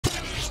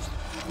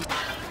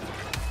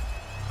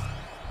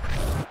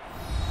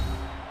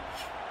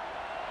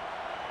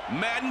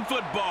Madden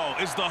football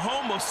is the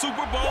home of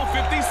Super Bowl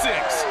 56,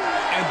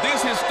 and this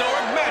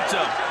historic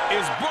matchup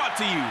is brought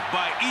to you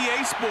by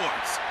EA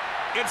Sports.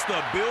 It's the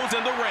Bills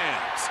and the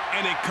Rams,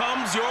 and it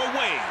comes your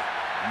way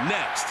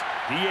next.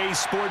 EA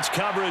Sports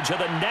coverage of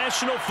the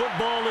National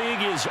Football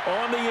League is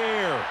on the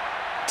air.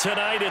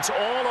 Tonight, it's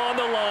all on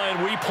the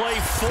line. We play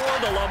for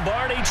the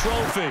Lombardi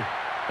Trophy,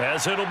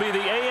 as it'll be the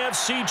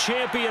AFC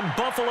champion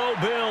Buffalo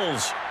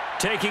Bills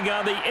taking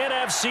on the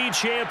NFC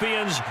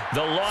champions,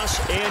 the Los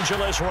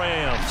Angeles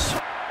Rams.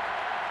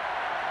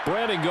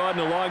 Brandon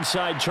Gaudin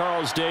alongside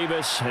Charles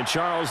Davis. And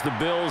Charles, the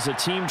Bills, a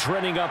team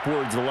trending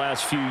upwards the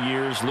last few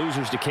years.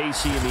 Losers to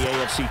KC in the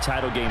AFC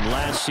title game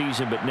last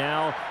season, but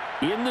now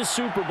in the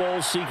Super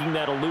Bowl seeking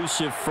that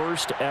elusive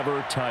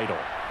first-ever title.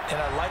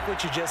 And I like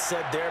what you just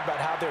said there about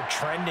how they're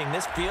trending.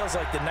 This feels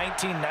like the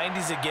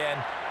 1990s again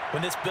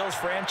when this Bills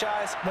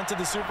franchise went to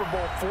the Super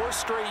Bowl 4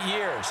 straight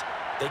years.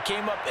 They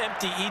came up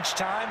empty each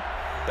time,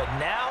 but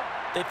now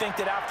they think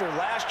that after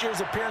last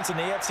year's appearance in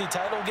the AFC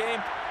title game,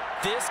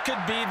 this could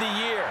be the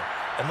year.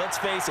 And let's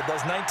face it,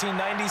 those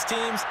 1990s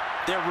teams,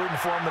 they're rooting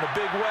for them in a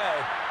big way,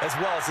 as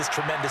well as this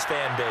tremendous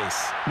fan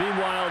base.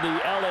 Meanwhile, the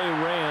LA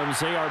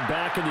Rams, they are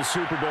back in the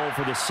Super Bowl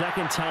for the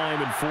second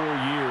time in 4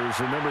 years.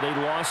 Remember, they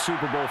lost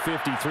Super Bowl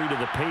 53 to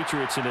the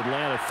Patriots in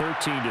Atlanta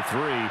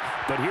 13-3.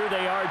 But here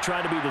they are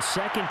trying to be the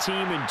second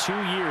team in 2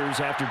 years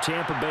after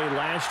Tampa Bay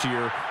last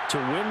year to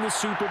win the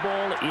Super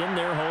Bowl in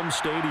their home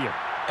stadium.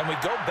 And we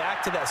go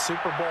back to that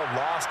Super Bowl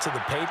loss to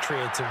the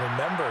Patriots, and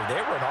remember, they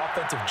were an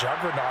offensive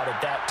juggernaut at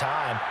that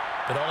time,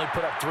 but only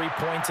put up 3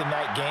 points in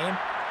that game.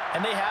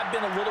 And they have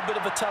been a little bit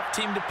of a tough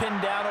team to pin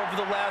down over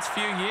the last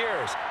few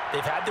years.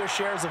 They've had their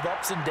shares of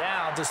ups and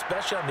downs,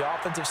 especially on the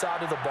offensive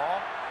side of the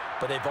ball,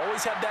 but they've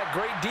always had that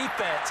great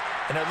defense,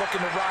 and they're looking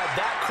to ride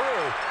that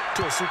crew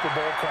to a Super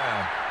Bowl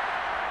crown.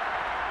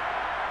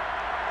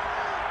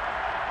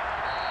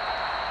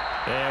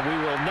 And we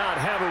will not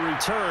have a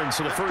return,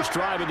 so the first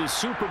drive of the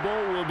Super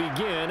Bowl will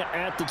begin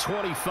at the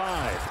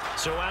 25.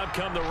 So out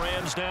come the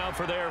Rams now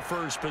for their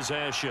first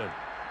possession.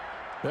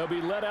 They'll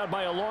be led out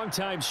by a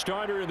longtime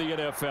starter in the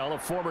NFL, a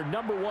former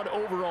 #1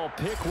 overall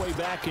pick way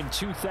back in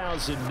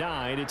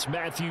 2009. It's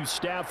Matthew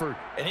Stafford.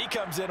 And he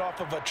comes in off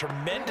of a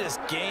tremendous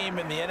game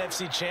in the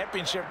NFC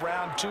Championship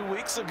round 2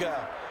 weeks ago.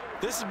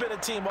 This has been a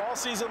team all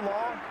season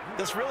long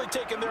that's really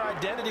taken their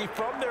identity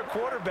from their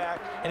quarterback,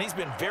 and he's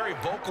been very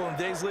vocal in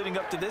days leading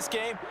up to this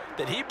game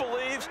that he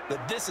believes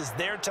that this is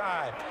their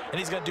time, and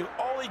he's going to do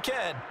all he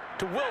can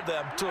to will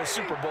them to a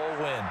Super Bowl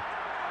win.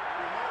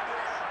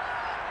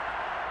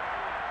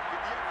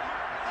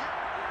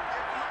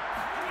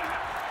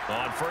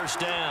 On first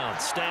down,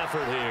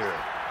 Stafford here.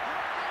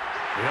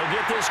 He'll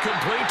get this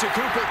complete to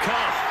Cooper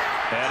Kupp.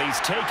 And he's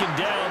taken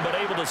down, but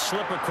able to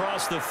slip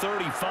across the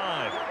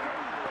 35.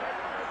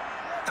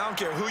 I don't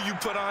care who you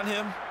put on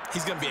him,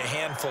 he's going to be a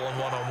handful in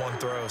one-on-one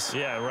throws.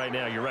 Yeah, right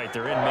now, you're right.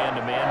 They're in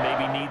man-to-man.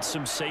 Maybe need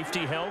some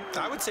safety help.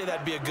 I would say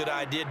that'd be a good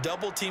idea.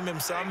 Double team him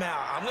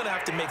somehow. I'm going to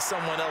have to make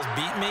someone else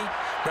beat me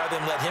rather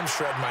than let him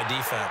shred my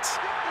defense.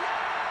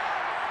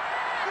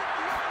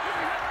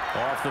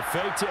 Off the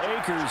fake to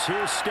Akers.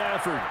 Here's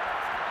Stafford.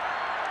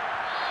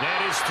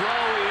 And his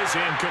throw is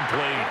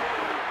incomplete.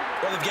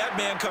 Well, they've got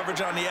man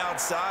coverage on the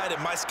outside,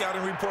 and my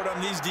scouting report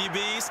on these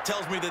DBs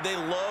tells me that they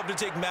love to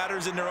take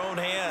matters in their own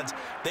hands.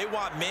 They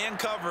want man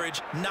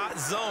coverage, not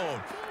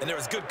zone. And there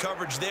was good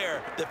coverage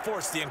there that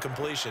forced the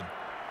incompletion.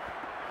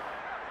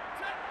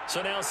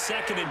 So now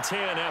 2nd and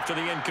 10 after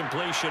the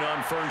incompletion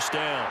on first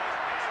down.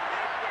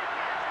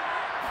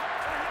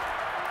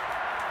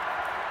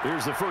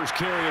 Here's the first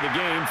carry of the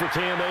game for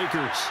Cam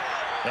Akers.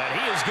 And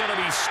he is going to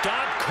be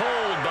stopped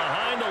cold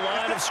behind the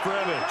line of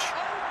scrimmage.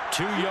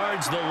 2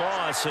 yards the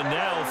loss, and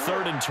now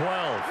 3rd and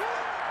 12.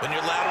 When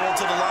you're lateral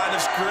to the line of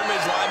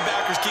scrimmage,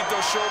 linebackers keep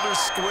those shoulders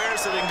square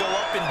so they can go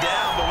up and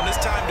down. But when it's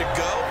time to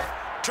go,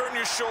 turn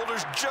your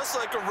shoulders just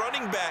like a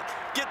running back.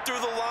 Get through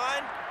the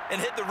line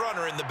and hit the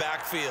runner in the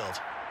backfield.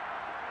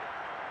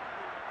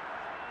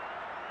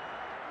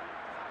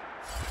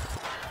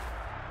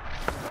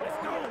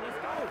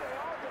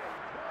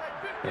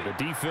 And the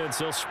defense,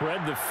 they'll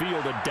spread the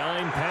field, a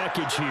dime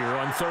package here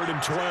on 3rd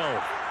and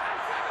 12.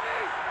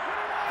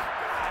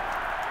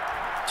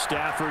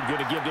 Stafford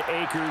going to give to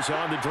Akers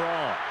on the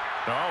draw.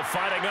 Oh,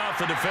 fighting off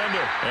the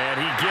defender. And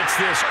he gets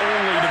this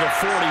only to the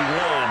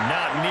 41.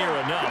 Not near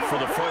enough for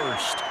the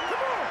first.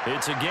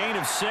 It's a gain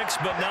of 6,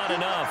 but not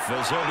enough,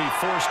 as they'll be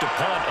forced to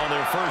punt on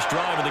their first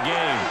drive of the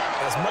game.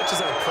 As much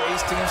as I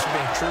praise teams for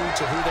being true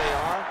to who they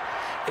are,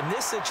 in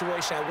this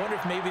situation, I wonder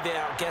if maybe they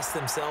outguessed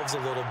themselves a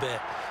little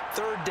bit.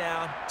 3rd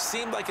down,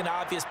 seemed like an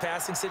obvious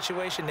passing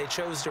situation. They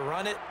chose to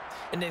run it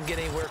and didn't get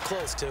anywhere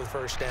close to the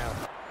first down.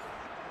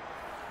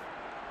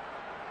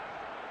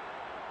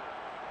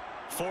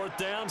 4th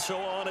down, so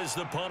on is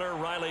the punter,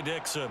 Riley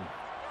Dixon.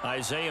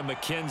 Isaiah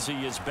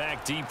McKenzie is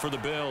back deep for the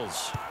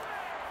Bills.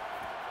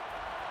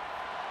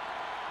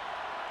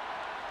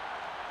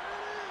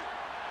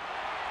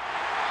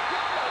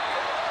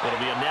 It'll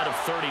be a net of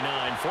 39,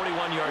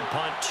 41-yard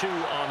punt, 2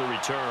 on the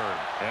return.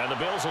 And the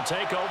Bills will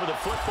take over the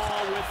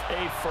football with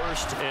a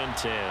 1st and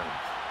 10.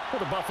 Well,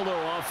 the Buffalo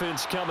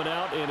offense coming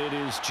out, and it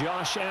is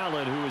Josh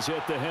Allen who is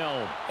at the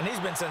helm. And he's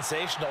been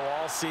sensational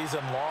all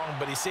season long,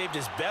 but he saved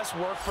his best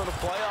work for the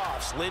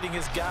playoffs, leading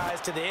his guys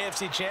to the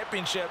AFC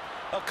Championship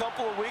a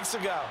couple of weeks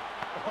ago.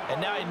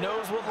 And now he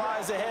knows what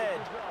lies ahead.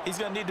 He's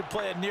going to need to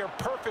play a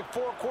near-perfect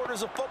 4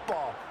 quarters of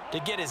football to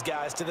get his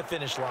guys to the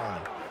finish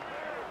line.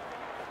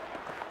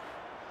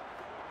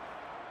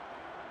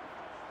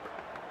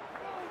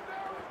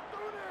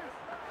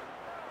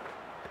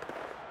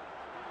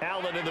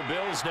 Allen and the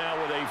Bills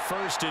now with a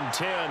 1st and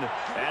 10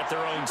 at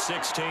their own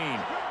 16.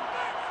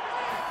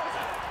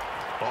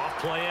 Off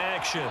play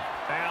action.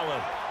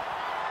 Allen.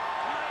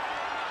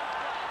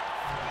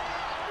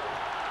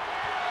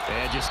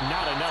 And just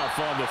not enough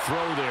on the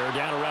throw there.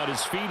 Down around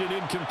his feet and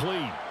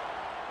incomplete.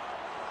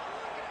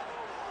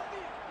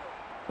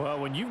 Well,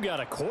 when you've got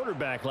a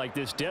quarterback like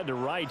this dead to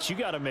rights, you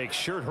got to make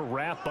sure to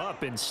wrap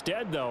up.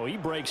 Instead, though, he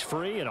breaks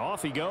free and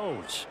off he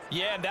goes.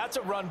 Yeah, and that's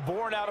a run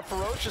born out of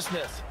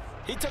ferociousness.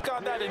 He took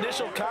on that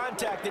initial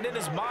contact and in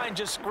his mind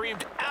just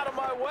screamed, "Out of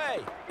my way,"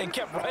 and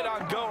kept right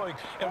on going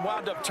and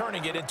wound up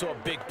turning it into a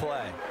big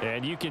play.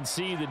 And you can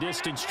see the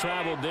distance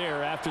traveled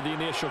there after the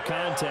initial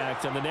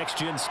contact on the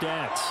next-gen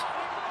stats.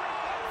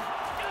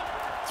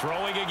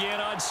 Throwing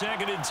again on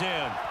 2nd and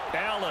 10.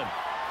 Allen.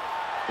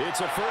 It's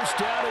a 1st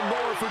down and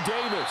more for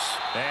Davis.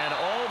 And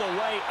all the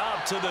way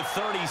up to the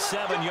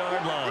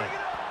 37-yard line.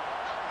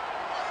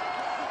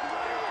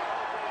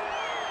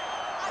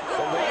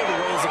 But one of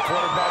the ways the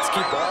quarterbacks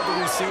keep all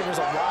the receivers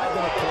alive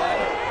in a play,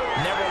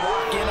 never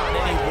lock in on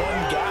any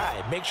one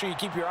guy. Make sure you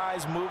keep your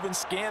eyes moving,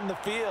 scan the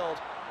field,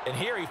 and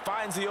here he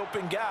finds the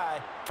open guy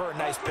for a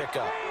nice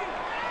pickup.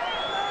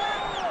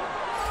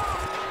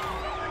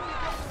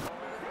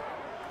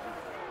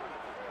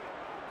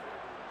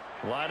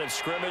 Line of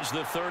scrimmage,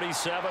 the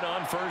 37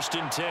 on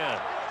 1st and 10.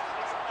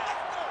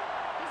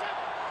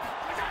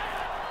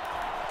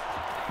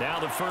 Now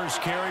the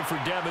first carry for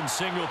Devin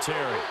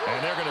Singletary.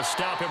 And they're going to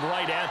stop him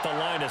right at the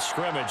line of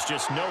scrimmage.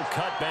 Just no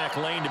cutback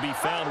lane to be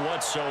found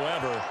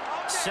whatsoever.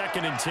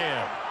 2nd and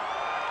 10.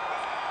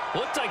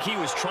 Looked like he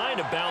was trying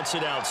to bounce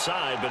it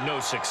outside, but no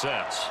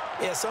success.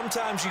 Yeah,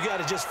 sometimes you got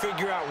to just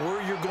figure out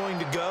where you're going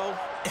to go,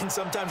 and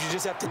sometimes you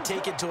just have to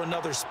take it to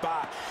another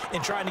spot.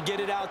 In trying to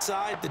get it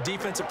outside, the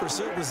defensive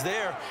pursuit was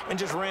there and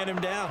just ran him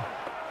down.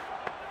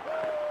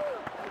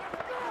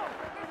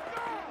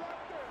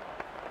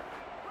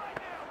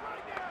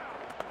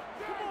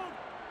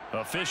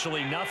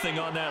 Officially nothing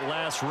on that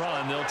last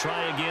run. They'll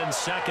try again,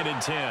 2nd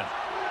and 10.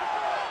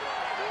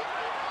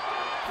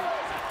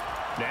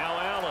 Now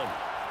Allen.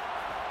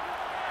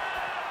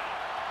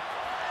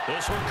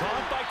 This one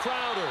caught by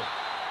Crowder.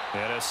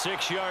 And a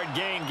 6-yard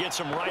gain gets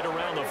him right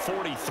around the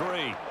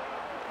 43.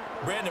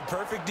 Brandon,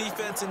 perfect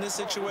defense in this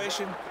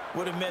situation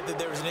would have meant that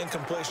there was an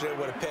incompletion that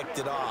would have picked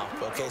it off.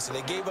 Okay, so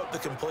they gave up the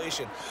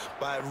completion.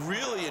 But I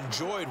really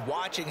enjoyed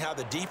watching how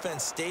the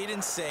defense stayed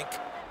in sync,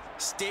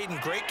 stayed in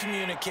great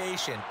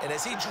communication. And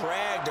as he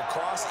dragged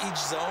across each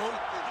zone,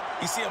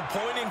 you see him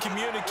pointing,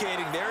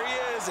 communicating. There he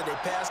is, and they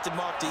passed him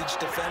off to each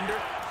defender.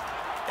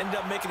 Ended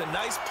up making a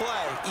nice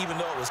play, even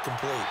though it was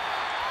complete.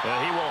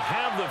 And he will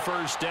have the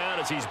 1st down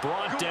as he's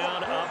brought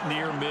down up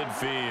near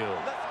midfield.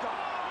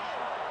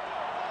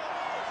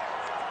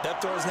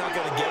 That throw's not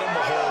going to get him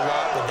a whole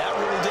lot, but that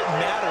really didn't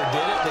matter,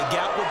 did it? They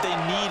got what they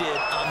needed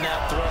on that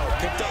throw.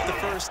 Picked up the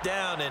 1st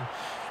down, and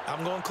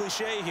I'm going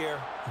cliche here.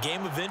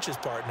 Game of inches,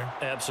 partner.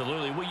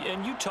 Absolutely. Well,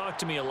 and you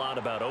talked to me a lot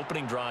about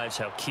opening drives,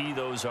 how key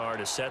those are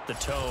to set the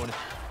tone.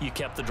 You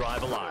kept the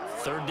drive alive.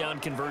 3rd down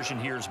conversion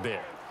here is big.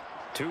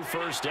 2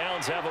 1st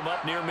downs have them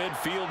up near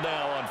midfield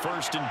now on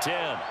 1st and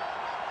 10.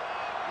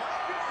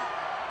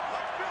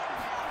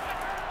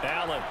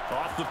 Allen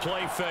off the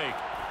play fake.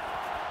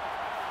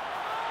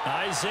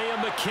 Isaiah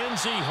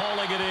McKenzie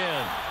hauling it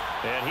in.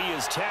 And he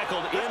is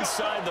tackled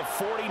inside the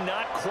 40,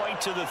 not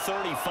quite to the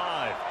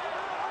 35.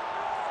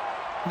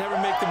 Never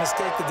make the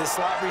mistake that the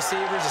slot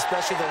receivers,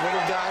 especially the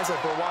little guys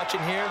like we're watching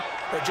here,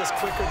 are just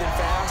quicker than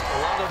fast. A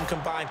lot of them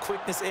combine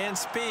quickness and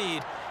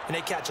speed, and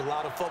they catch a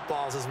lot of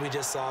footballs, as we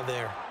just saw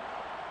there.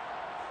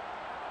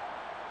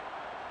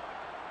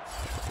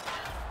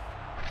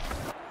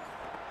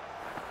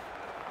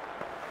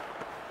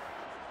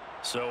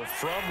 So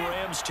from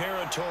Rams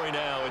territory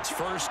now, it's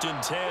 1st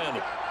and 10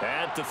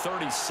 at the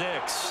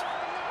 36.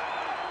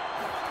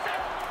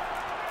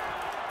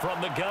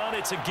 From the gun,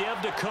 it's a give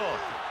to Cook.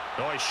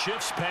 Oh, he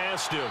shifts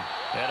past him.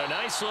 And a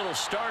nice little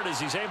start as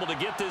he's able to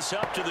get this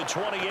up to the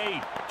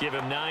 28. Give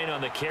him 9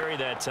 on the carry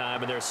that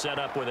time, and they're set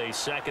up with a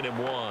 2nd and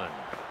 1.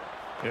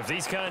 If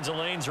these kinds of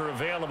lanes are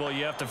available,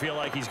 you have to feel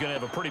like he's going to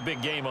have a pretty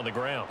big game on the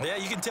ground. Yeah,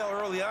 you can tell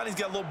early on he's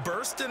got a little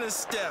burst in his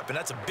step, and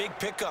that's a big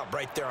pickup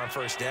right there on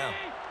 1st down.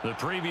 The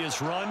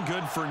previous run,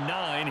 good for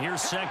 9.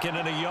 Here's 2nd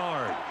and a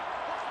yard.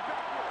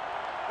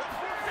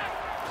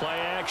 Play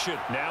action.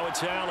 Now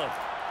it's Allen.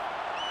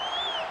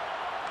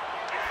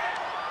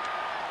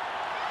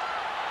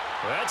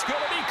 That's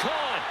going to be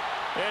caught.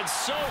 It's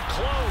so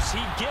close.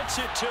 He gets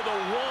it to the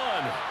 1.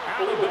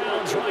 Out of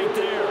bounds right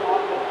there.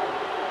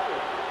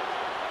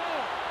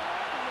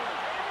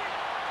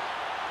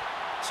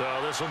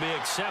 So this will be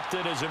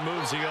accepted as it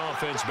moves the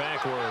offense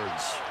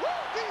backwards.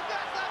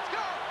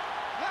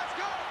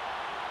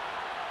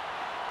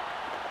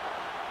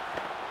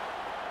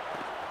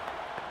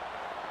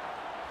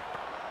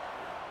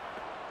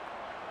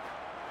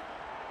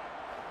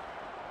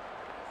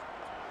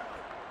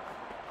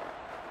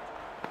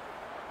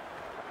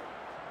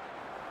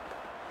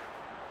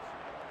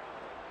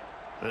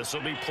 This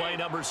will be play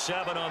number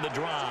 7 on the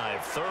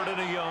drive. 3rd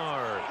and a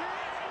yard.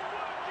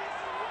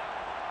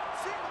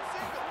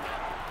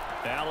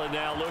 Allen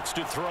now looks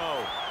to throw.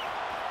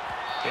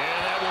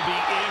 And that will be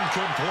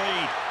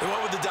incomplete. They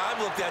went with the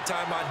dime look that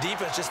time on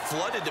defense. Just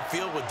flooded the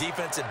field with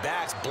defensive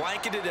backs.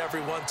 Blanketed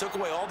everyone. Took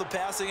away all the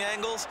passing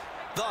angles.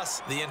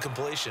 Thus, the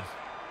incompletion.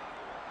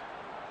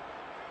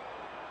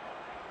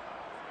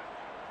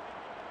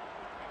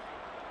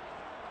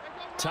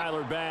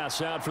 Tyler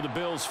Bass out for the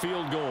Bills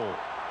field goal.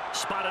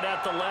 Spotted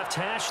at the left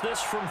hash.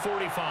 This from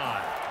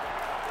 45.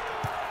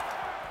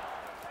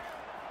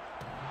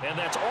 And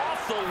that's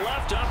off the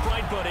left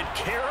upright, but it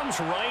caroms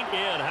right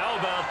in. How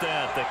about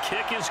that? The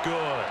kick is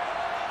good.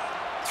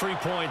 3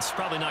 points,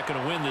 probably not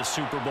going to win this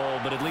Super Bowl,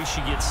 but at least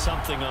you get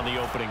something on the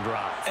opening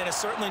drive. And it's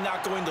certainly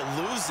not going to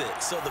lose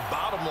it. So the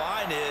bottom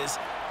line is,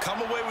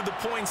 come away with the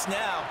points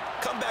now,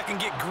 come back and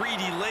get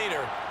greedy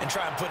later, and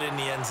try and put it in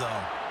the end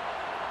zone.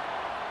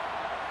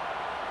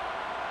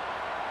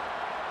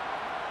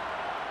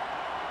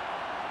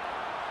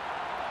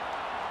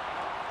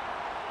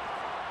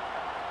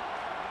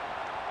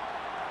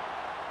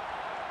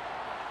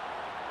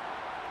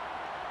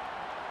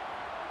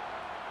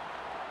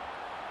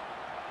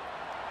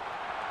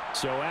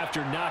 So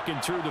after knocking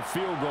through the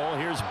field goal,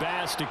 here's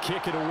Bass to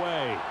kick it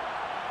away.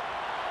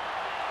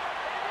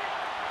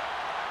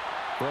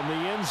 From the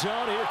end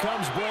zone, here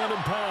comes Brandon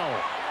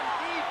Powell.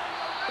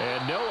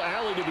 And no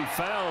alley to be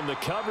found. The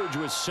coverage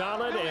was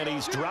solid, and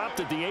he's dropped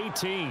at the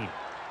 18.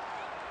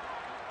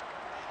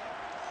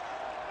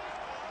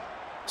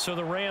 So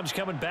the Rams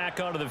coming back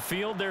onto the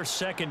field, their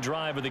second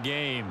drive of the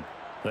game.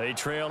 They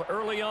trailed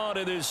early on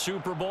in this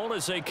Super Bowl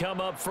as they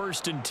come up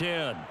 1st and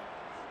 10.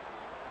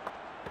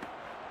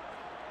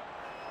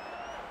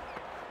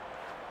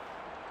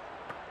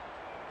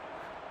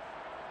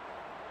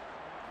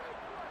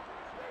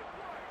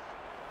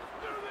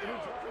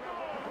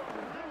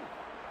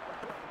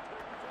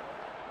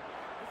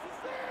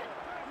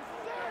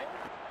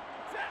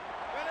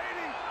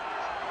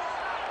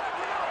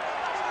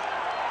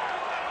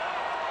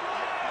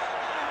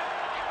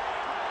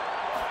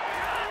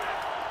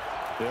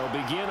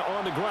 They'll begin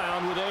on the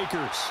ground with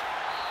Akers.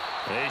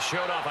 They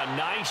showed off a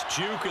nice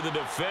juke of the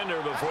defender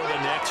before the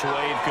next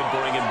wave could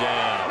bring him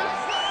down.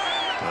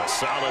 A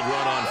solid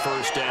run on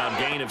 1st down.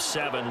 Gain of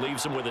 7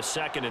 leaves him with a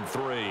 2nd and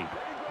 3.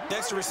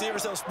 Next, the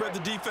receivers helped spread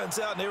the defense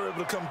out, and they were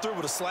able to come through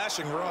with a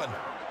slashing run.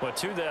 But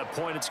to that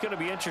point, it's going to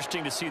be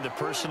interesting to see the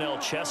personnel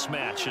chess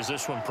match as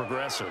this one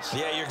progresses.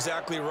 Yeah, you're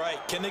exactly right.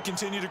 Can they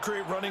continue to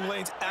create running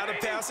lanes out of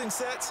passing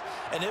sets?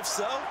 And if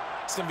so,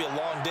 it's going to be a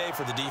long day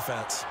for the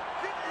defense.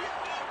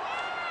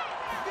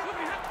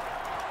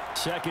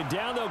 2nd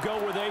down, they'll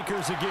go with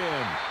Akers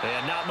again.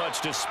 And not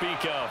much to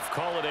speak of.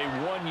 Call it a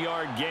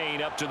 1-yard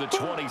gain up to the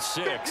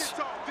 26.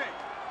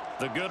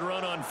 The good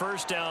run on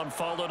 1st down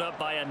followed up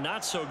by a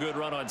not-so-good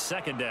run on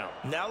 2nd down.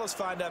 Now let's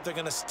find out if they're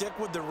going to stick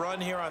with the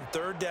run here on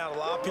 3rd down. A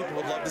lot of people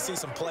would love to see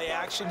some play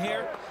action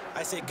here.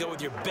 I say go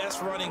with your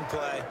best running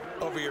play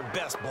over your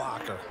best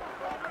blocker.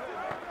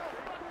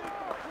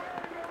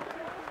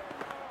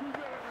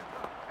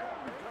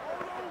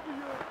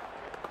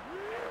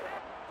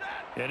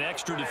 An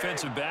extra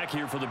defensive back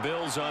here for the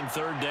Bills on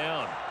 3rd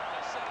down.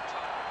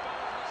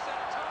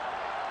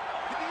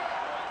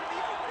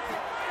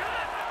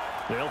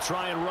 They'll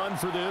try and run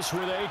for this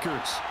with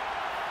Akers.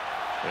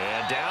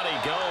 And down he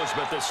goes,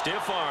 but the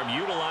stiff arm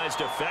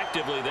utilized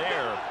effectively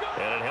there,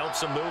 and it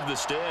helps him move the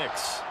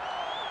sticks.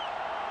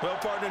 Well,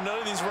 partner, none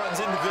of these runs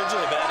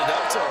individually have added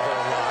up to a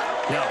whole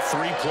lot. Now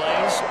 3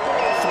 plays,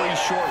 all 3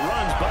 short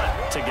runs,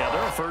 but together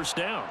a 1st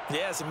down.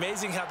 Yeah, it's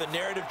amazing how the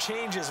narrative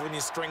changes when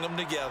you string them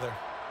together.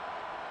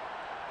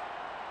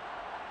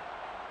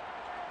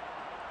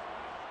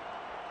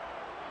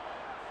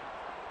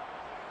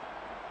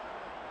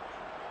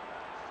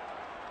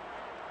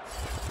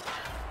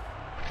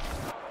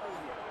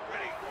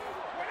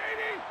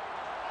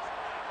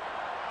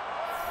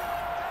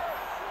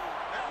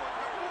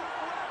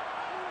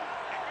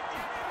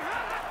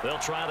 They'll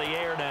try the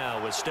air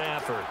now with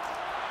Stafford.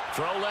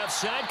 Throw left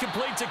side,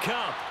 complete to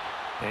Cup.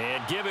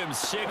 And give him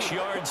 6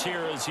 yards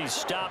here as he's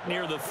stopped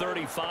near the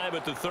 35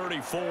 at the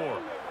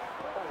 34.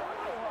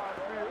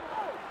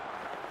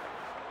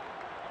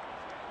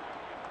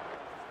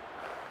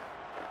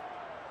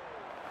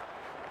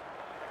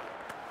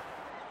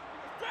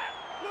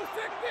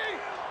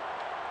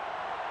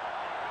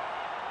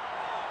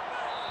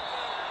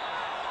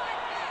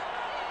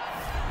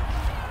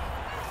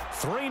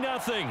 Three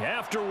 3-0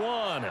 after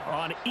 1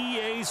 on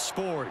EA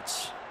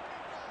Sports.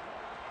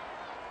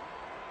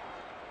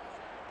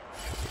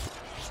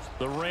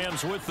 The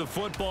Rams with the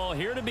football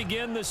here to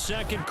begin the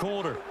second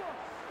quarter,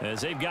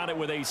 as they've got it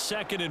with a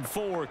 2nd and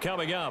 4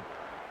 coming up.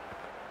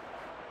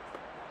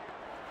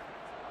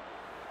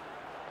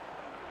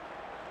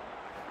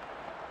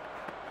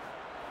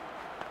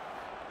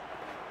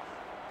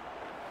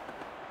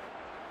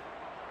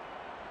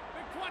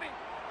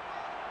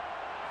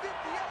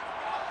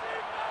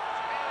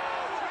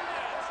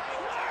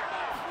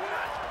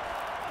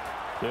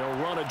 They'll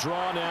run a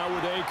draw now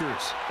with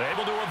Akers.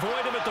 Able to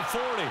avoid him at the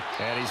 40.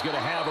 And he's going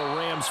to have a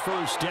Rams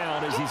first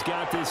down as he's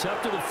got this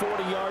up to the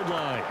 40-yard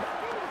line.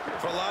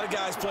 For a lot of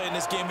guys playing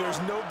this game,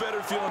 there's no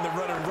better feeling than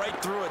running right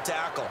through a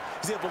tackle.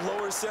 He's able to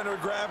lower his center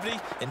of gravity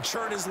and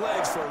churn his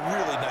legs for a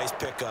really nice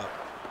pickup.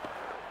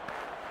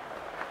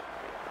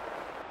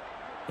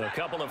 A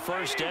couple of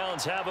first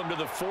downs have him to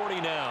the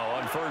 40 now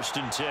on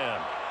 1st and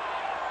 10.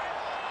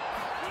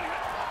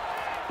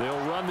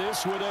 They'll run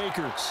this with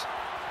Akers.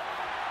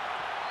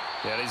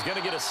 And he's going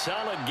to get a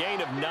solid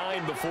gain of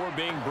 9 before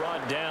being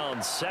brought down.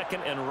 2nd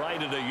and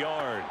right at a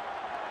yard.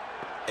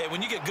 And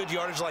when you get good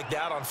yardage like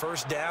that on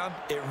 1st down,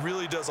 it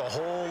really does a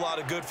whole lot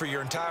of good for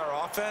your entire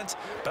offense.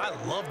 But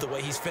I love the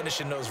way he's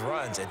finishing those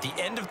runs. At the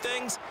end of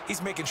things,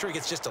 he's making sure he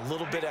gets just a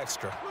little bit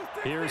extra.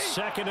 Here's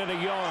 2nd and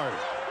a yard.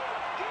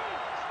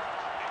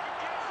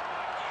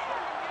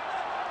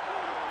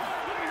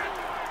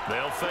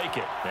 They'll fake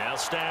it. Now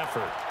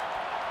Stafford.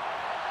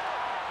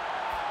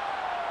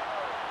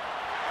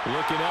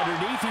 Looking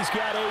underneath, he's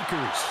got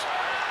Akers.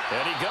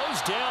 And he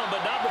goes down,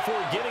 but not before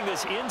getting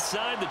this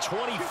inside the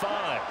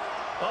 25.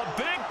 A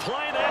big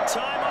play that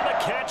time on the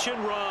catch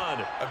and run.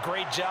 A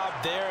great job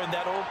there, and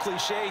that old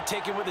cliche,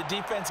 taking what the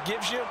defense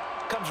gives you,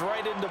 comes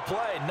right into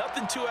play.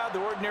 Nothing too out of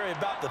the ordinary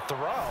about the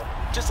throw.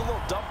 Just a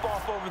little dump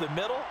off over the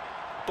middle.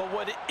 But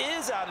what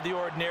is out of the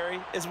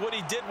ordinary is what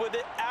he did with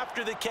it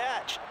after the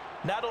catch.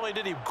 Not only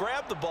did he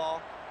grab the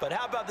ball, but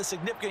how about the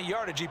significant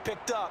yardage he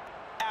picked up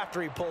after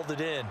he pulled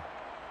it in?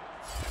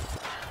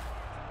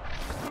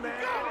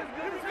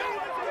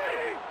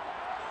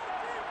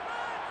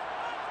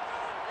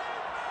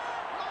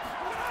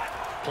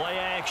 Play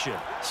action.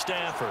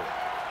 Stafford.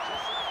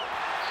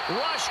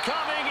 Rush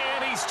coming,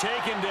 and he's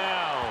taken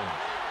down.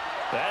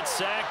 That's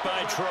sacked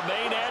by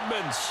Tremaine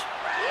Edmonds.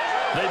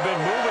 They've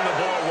been moving the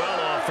ball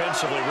well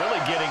offensively,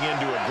 really getting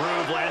into a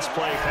groove. Last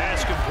play,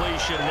 pass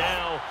completion.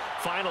 Now,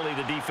 finally,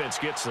 the defense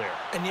gets there.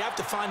 And you have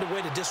to find a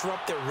way to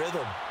disrupt their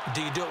rhythm.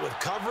 Do you do it with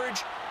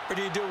coverage, or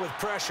do you do it with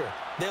pressure?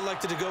 They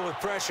elected to go with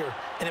pressure,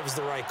 and it was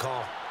the right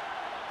call.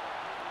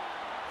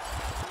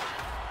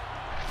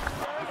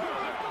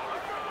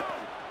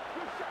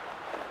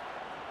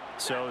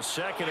 So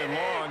 2nd and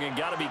long, and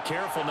got to be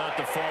careful not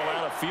to fall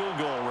out of field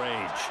goal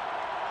range.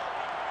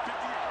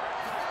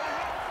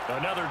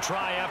 Another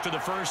try after the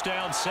 1st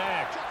down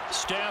sack.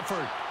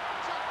 Stafford.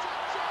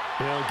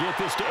 He'll get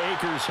this to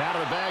Akers out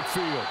of the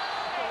backfield.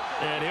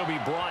 And he'll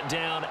be brought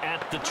down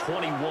at the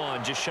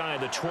 21, just shy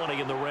of the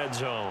 20 in the red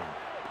zone.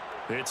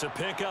 It's a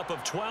pickup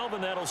of 12,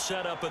 and that'll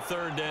set up a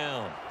 3rd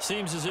down.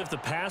 Seems as if the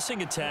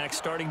passing attack's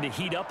starting to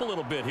heat up a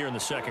little bit here in the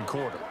second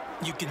quarter.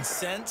 You can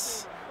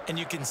sense and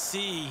you can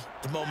see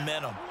the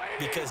momentum,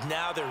 because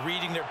now they're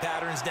reading their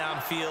patterns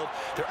downfield,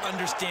 they're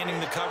understanding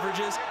the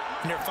coverages,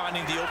 and they're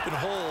finding the open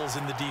holes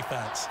in the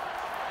defense.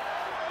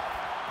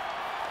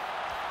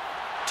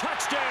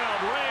 Touchdown,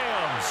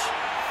 Rams!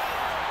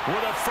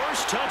 With a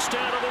first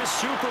touchdown of this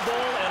Super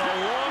Bowl, and a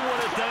long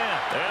one at that.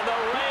 And the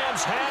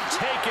Rams have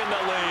taken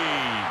the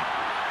lead.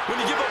 When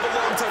you give up a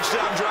long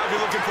touchdown drive,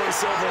 you're looking for a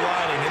silver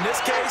lining. In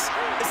this case,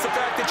 it's the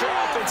fact that your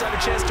offense had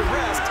a chance to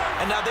rest,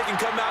 and now they can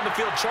come out in the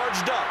field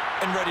charged up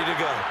and ready to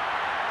go.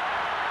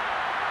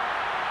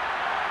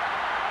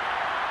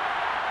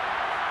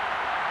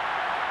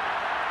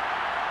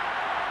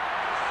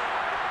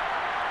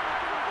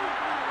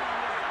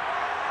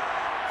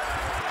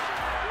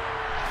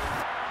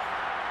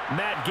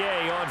 Matt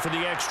Gay on for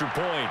the extra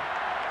point.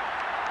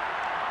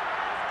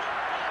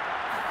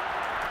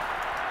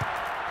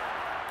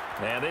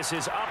 And this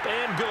is up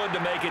and good to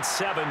make it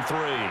 7-3.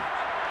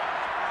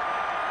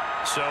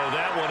 So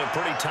that one a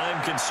pretty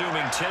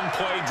time-consuming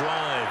 10-play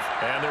drive.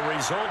 And the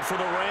result for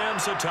the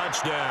Rams, a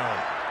touchdown.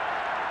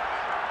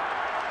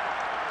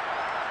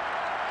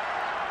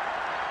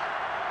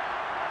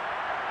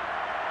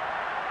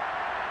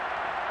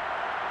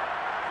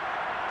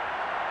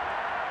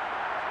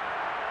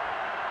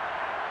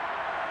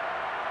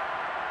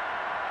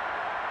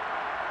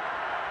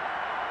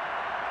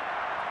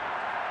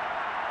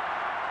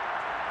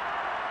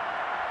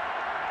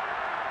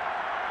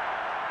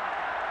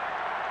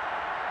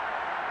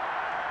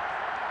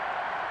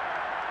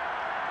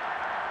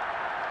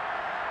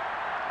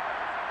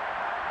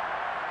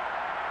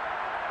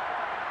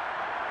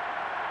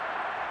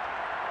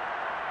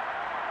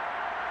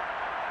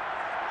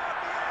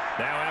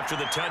 Now after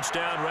the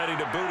touchdown, ready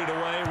to boot it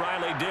away,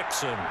 Riley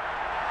Dixon.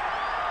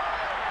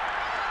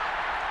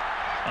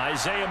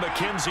 Isaiah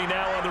McKenzie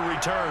now on the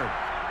return.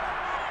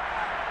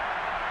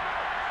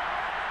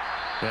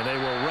 And they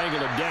will wrangle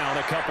him down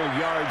a couple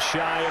yards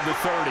shy of the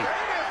 30.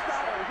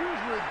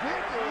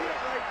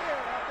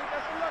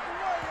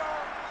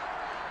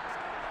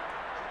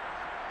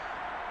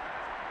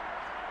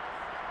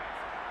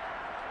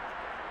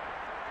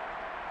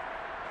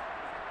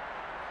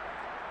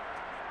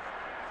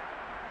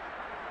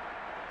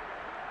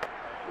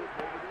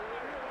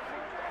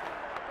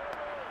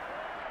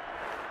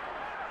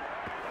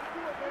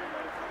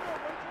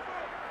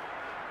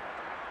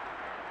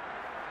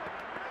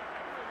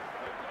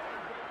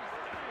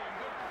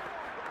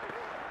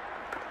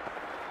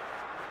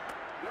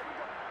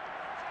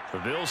 The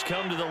Bills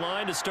come to the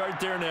line to start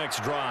their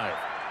next drive.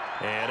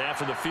 And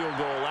after the field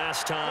goal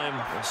last time,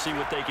 we'll see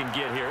what they can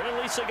get here.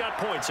 At least they got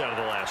points out of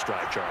the last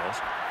drive, Charles.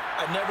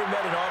 I've never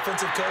met an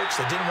offensive coach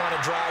that didn't want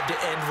to drive to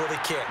end with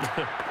a kick.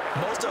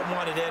 Most of them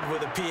wanted to end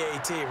with a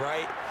PAT,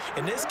 right?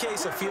 In this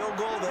case, a field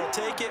goal, they'll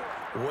take it.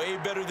 Way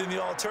better than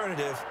the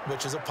alternative,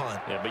 which is a punt.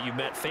 Yeah, but you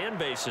met fan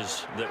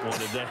bases that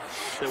wanted that,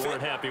 that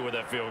weren't happy with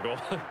that field goal.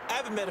 I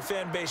haven't met a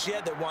fan base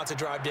yet that wants to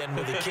drive to end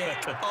with a kick,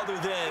 other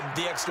than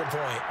the extra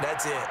point.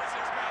 That's it.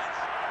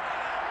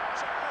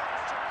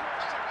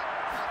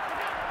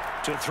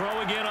 To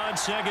throw again on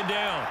second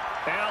down.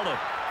 Allen.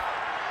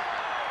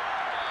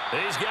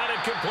 He's got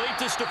it complete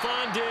to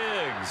Stephon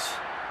Diggs.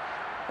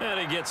 And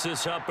he gets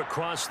this up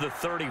across the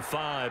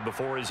 35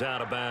 before he's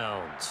out of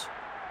bounds.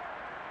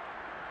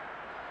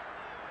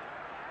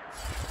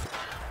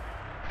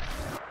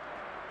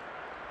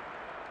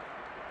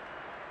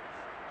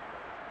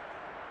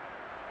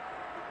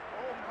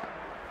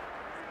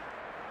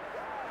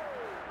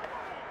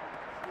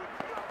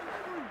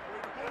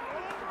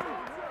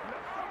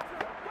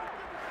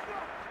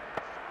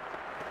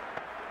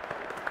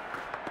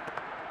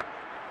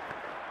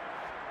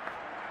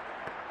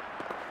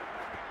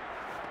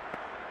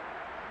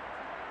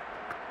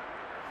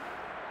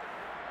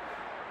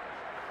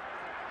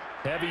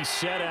 Heavy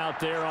set out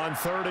there on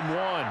 3rd and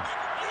 1.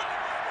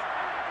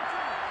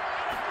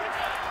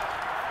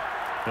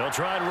 They'll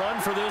try and run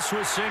for this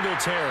with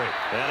Singletary.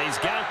 And he's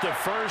got the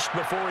first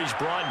before he's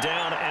brought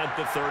down at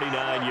the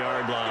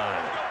 39-yard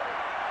line.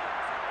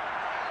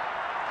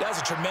 That's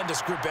a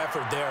tremendous group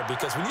effort there,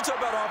 because when you talk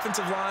about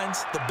offensive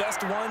lines, the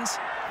best ones,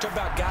 talk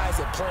about guys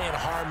that play in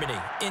harmony,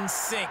 in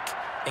sync,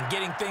 and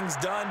getting things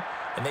done,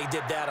 and they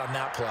did that on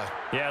that play.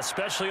 Yeah,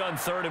 especially on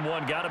 3rd and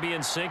 1. Got to be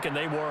in sync, and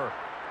they were.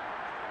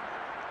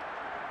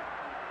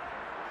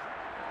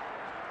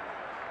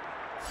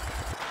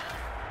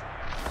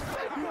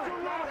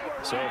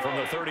 So from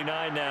the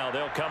 39 now,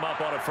 they'll come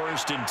up on a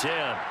 1st and 10.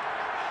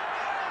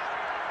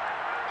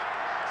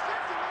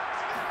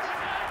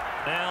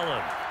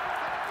 Allen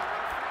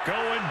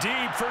going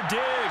deep for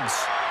Diggs.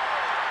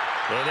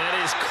 And that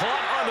is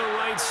caught on the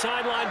right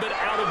sideline, but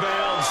out of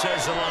bounds,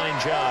 says the line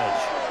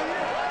judge.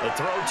 The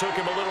throw took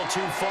him a little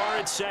too far.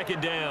 It's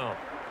 2nd down.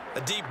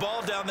 A deep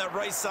ball down that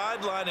right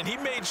sideline, and he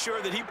made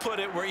sure that he put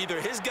it where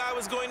either his guy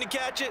was going to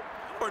catch it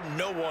or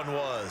no one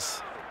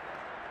was.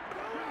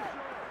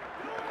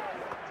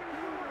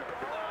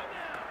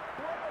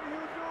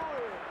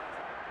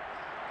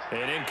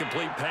 An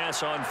incomplete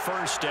pass on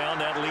 1st down.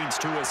 That leads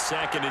to a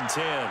 2nd and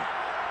 10.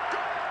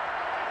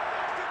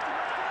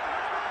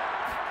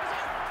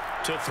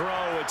 To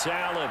throw, it's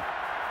Allen.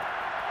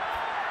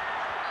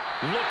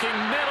 Looking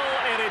middle,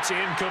 and it's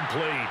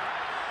incomplete.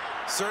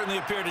 Certainly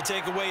appeared to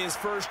take away his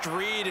first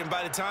read, and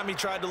by the time he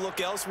tried to look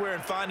elsewhere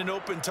and find an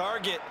open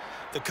target,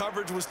 the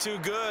coverage was too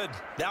good.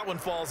 That one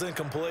falls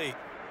incomplete.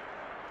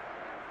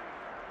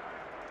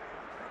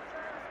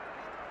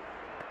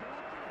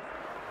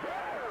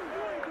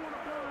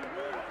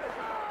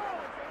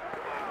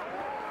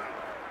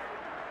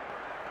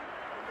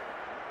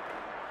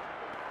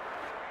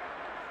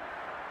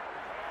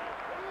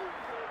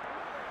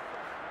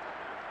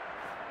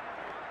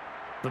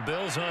 The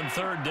Bills on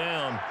 3rd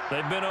down.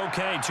 They've been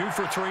okay. 2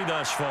 for 3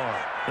 thus far.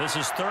 This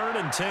is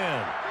 3rd and 10.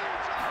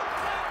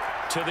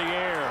 To the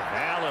air.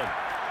 Allen.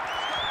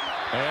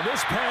 And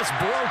this pass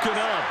broken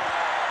up.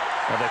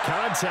 And the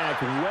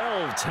contact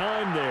well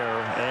timed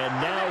there. And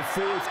now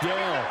 4th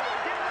down.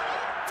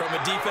 From a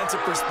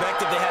defensive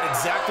perspective, they had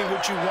exactly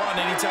what you want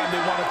anytime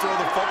they want to throw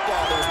the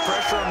football. There was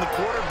pressure on the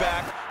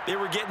quarterback. They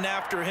were getting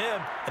after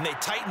him, and they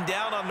tightened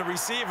down on the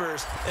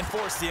receivers and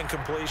forced the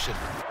incompletion.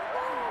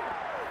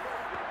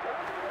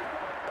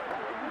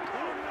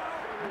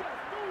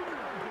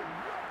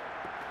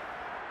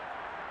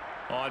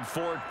 On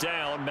 4th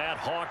down, Matt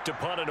Hawk to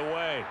punt it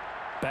away.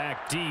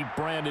 Back deep,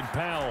 Brandon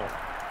Powell.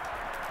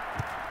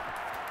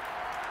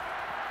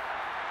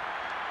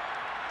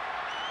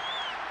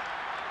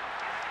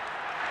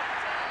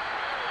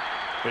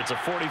 It's a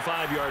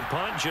 45-yard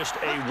punt, just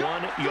a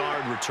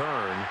 1-yard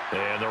return.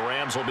 And the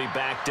Rams will be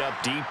backed up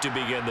deep to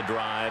begin the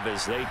drive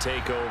as they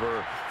take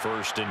over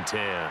 1st and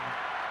 10.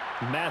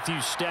 Matthew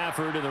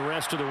Stafford and the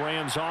rest of the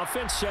Rams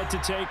offense set to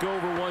take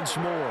over once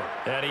more.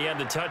 And he had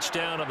the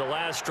touchdown on the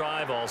last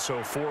drive,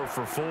 also 4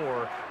 for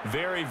 4.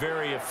 Very,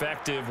 very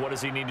effective. What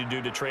does he need to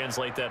do to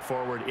translate that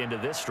forward into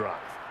this drive?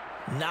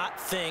 Not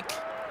think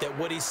that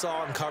what he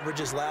saw in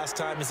coverages last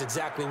time is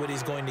exactly what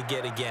he's going to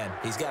get again.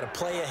 He's got to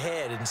play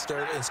ahead and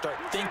start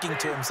thinking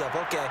to himself,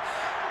 okay,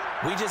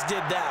 we just did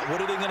that. What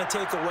are they going to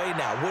take away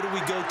now? What do we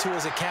go to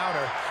as a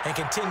counter, and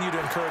continue to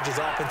encourage his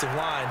offensive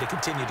line to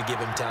continue to give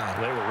him time?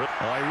 They were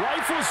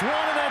rifles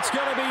one, and that's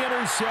going to be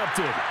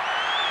intercepted.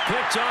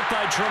 Picked up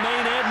by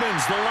Tremaine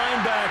Edmonds, the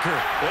linebacker.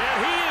 And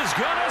he is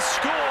going to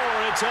score.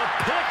 It's a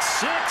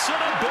pick-6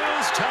 and a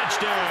Bills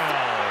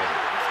touchdown.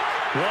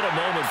 What a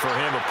moment for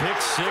him, a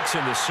pick-6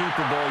 in the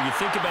Super Bowl. You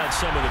think about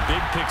some of the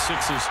big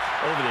pick-6s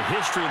over the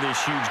history of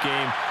this huge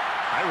game.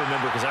 I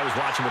remember because I was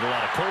watching with a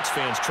lot of Colts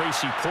fans,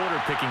 Tracy Porter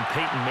picking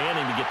Peyton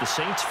Manning to get the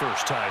Saints'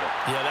 first title.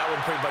 Yeah, that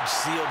one pretty much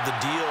sealed the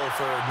deal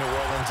for New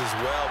Orleans as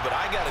well. But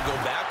I got to go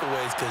back a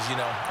ways because, you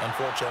know,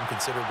 unfortunately I'm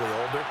considerably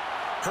older.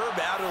 Herb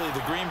Adderley,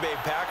 the Green Bay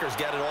Packers,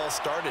 got it all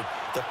started.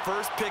 The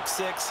first pick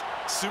six,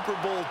 Super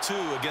Bowl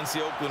II against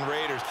the Oakland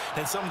Raiders,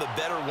 and some of the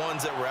better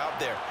ones that were out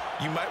there.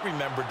 You might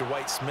remember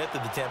Dwight Smith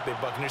of the Tampa Bay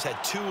Buccaneers had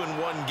 2 in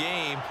one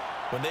game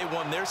when they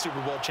won their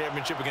Super Bowl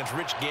championship against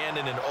Rich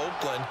Gannon in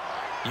Oakland.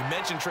 You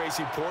mentioned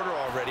Tracy Porter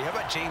already. How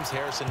about James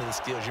Harrison to the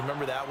Steelers? You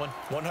remember that one?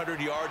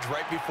 100 yards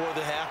right before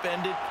the half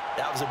ended?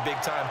 That was a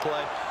big-time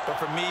play. But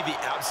for me, the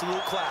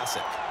absolute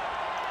classic,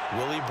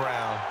 Willie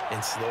Brown in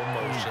slow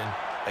motion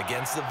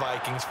against the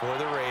Vikings for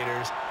the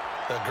Raiders.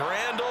 The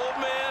grand old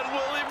man,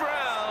 Willie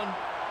Brown,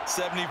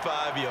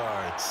 75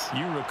 yards.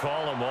 You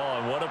recall them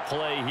all, and what a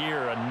play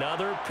here.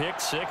 Another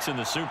pick six in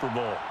the Super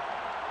Bowl.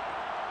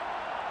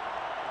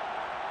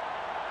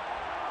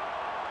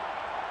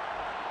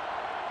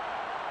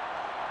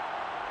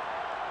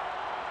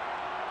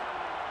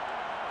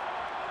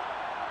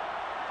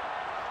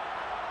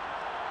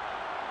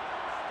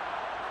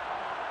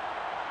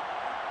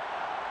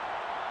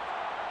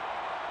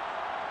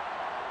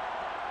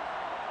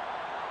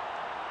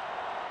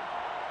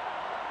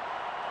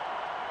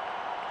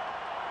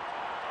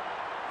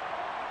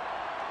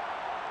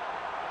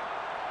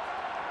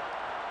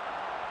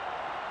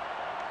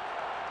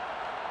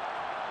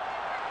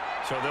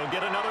 So they'll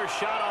get another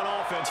shot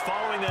on offense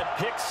following that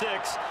pick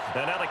six.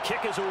 And now the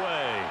kick is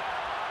away.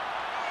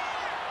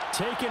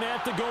 Taken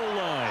at the goal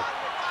line.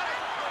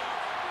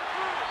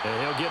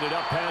 And he'll get it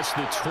up past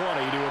the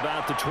 20 to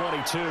about the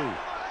 22.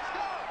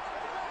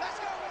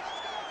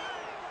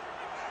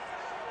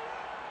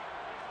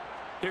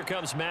 Here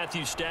comes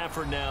Matthew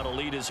Stafford now to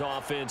lead his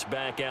offense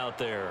back out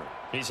there.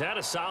 He's had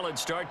a solid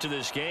start to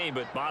this game,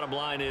 but bottom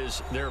line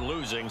is they're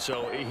losing,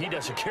 so he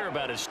doesn't care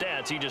about his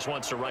stats. He just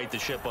wants to right the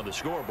ship on the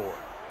scoreboard.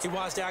 He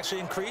wants to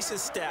actually increase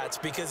his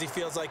stats because he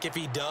feels like if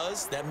he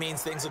does, that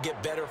means things will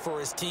get better for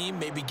his team,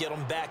 maybe get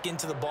them back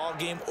into the ball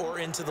game or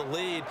into the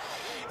lead.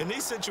 In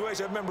these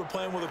situations, I remember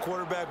playing with a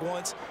quarterback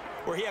once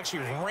where he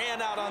actually ran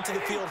out onto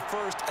the field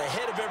first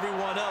ahead of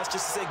everyone else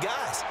just to say,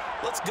 guys,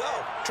 let's go.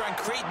 Try and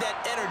create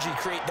that energy,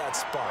 create that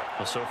spark.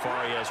 Well, so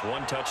far he has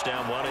 1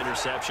 touchdown, 1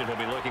 interception. He'll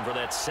be looking for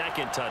that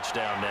second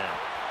touchdown now.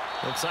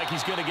 Looks like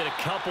he's going to get a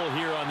couple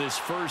here on this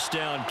first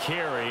down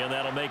carry, and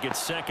that'll make it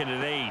 2nd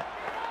and 8.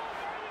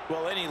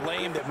 Well, any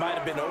lane that might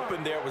have been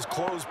open there was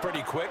closed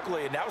pretty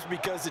quickly, and that was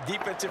because the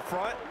defensive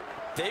front,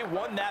 they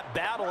won that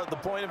battle at the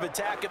point of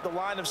attack at the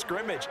line of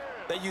scrimmage.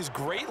 They used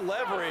great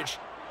leverage,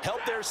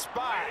 held their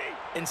spot,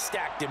 and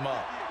stacked him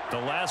up. The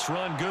last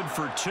run good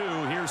for 2.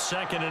 Here's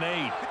 2nd and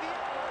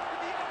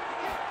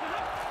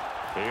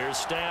 8. Here's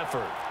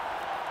Stafford.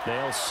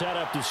 They'll set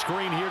up the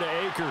screen here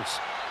to Akers.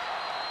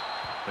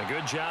 A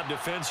good job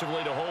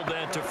defensively to hold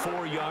that to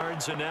 4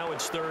 yards, and now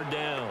it's 3rd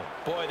down.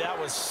 Boy, that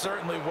was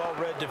certainly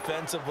well-read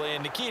defensively,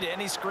 and the key to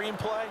any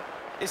screenplay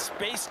is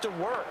space to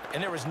work,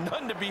 and there was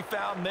none to be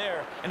found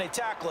there, and they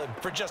tackle him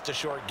for just a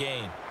short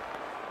gain.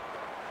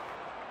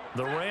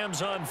 The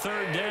Rams on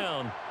 3rd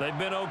down. They've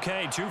been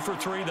okay, 2 for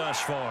 3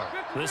 thus far.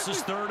 This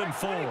is 3rd and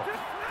 4.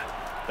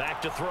 Back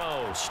to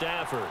throw,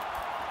 Stafford.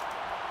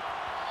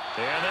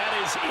 And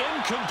that is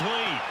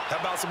incomplete. How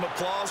about some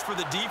applause for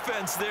the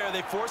defense there?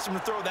 They forced him to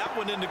throw that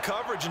one into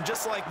coverage, and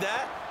just like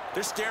that,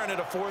 they're staring at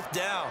a 4th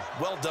down.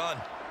 Well done.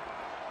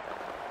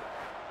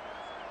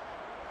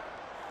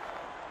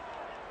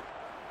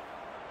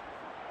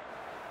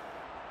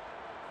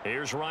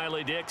 Here's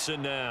Riley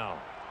Dixon now,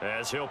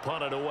 as he'll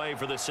punt it away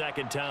for the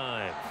 2nd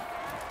time.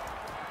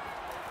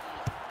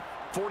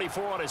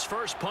 44 on his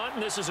first punt,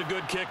 and this is a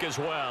good kick as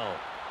well.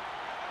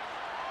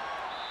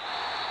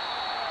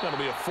 That'll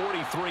be a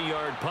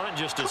 43-yard punt,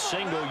 just a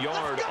single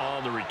yard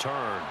on the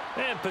return.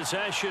 And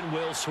possession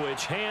will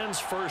switch hands,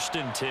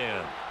 1st and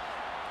 10.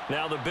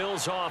 Now the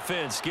Bills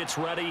offense gets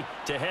ready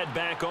to head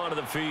back onto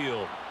the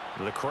field.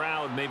 The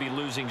crowd may be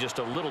losing just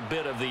a little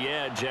bit of the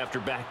edge after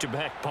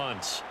back-to-back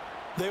punts.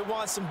 They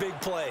want some big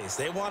plays.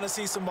 They want to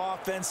see some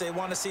offense. They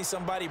want to see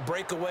somebody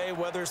break away,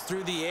 whether it's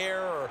through the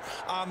air or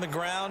on the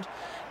ground.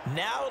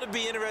 Now it'll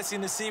be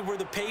interesting to see where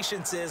the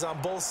patience is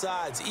on both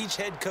sides. Each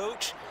head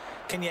coach,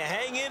 can you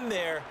hang in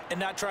there and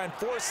not try and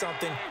force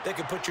something that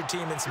could put your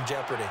team in some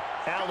jeopardy?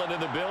 Allen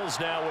and the Bills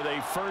now with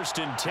a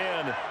 1st and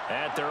 10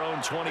 at their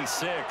own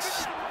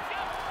 26.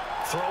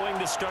 Throwing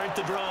to start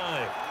the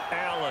drive.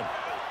 Allen.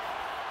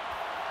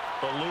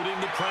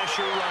 Eluding the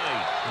pressure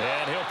right.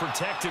 And he'll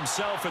protect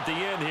himself at the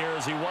end here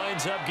as he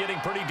winds up getting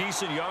pretty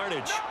decent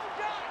yardage.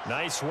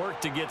 Nice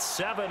work to get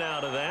 7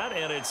 out of that,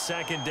 and it's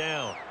 2nd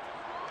down.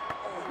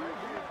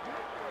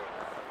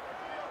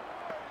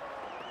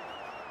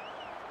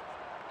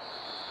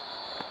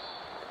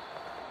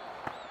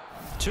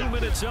 Two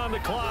minutes on the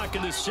clock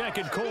in the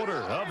 2nd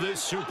quarter of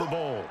this Super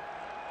Bowl.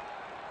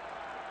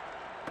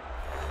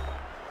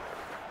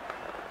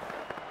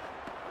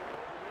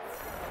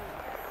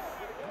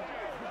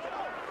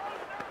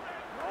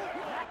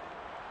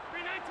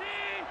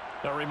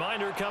 A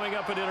reminder, coming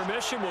up at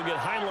intermission, we'll get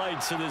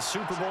highlights of this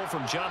Super Bowl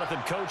from Jonathan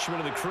Coachman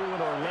and the crew in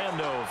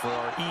Orlando for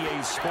our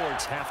EA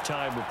Sports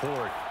halftime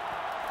report.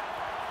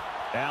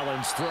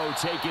 Allen's throw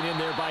taken in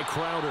there by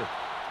Crowder.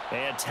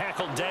 And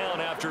tackled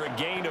down after a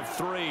gain of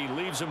 3.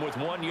 Leaves him with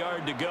 1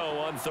 yard to go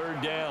on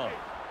 3rd down.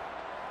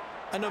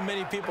 I know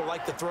many people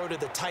like to throw to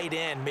the tight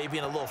end, maybe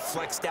in a little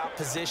flexed out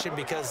position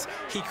because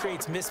he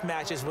creates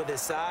mismatches with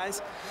his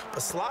size.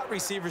 But slot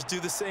receivers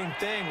do the same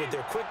thing with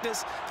their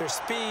quickness, their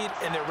speed,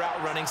 and their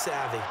route running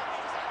savvy.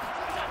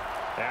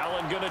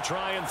 Allen going to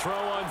try and throw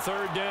on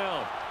 3rd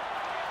down.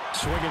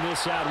 Swinging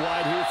this out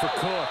wide here for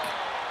Cook.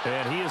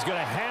 And he is going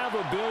to have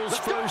a Bills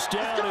first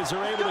down as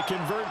they're able to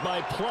convert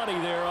by plenty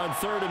there on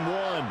 3rd and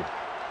 1.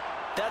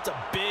 That's a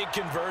big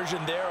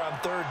conversion there on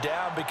 3rd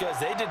down because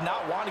they did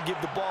not want to give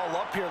the ball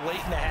up here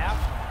late in the half.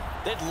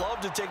 They'd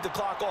love to take the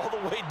clock all the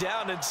way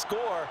down and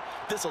score.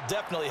 This will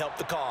definitely help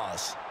the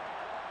cause.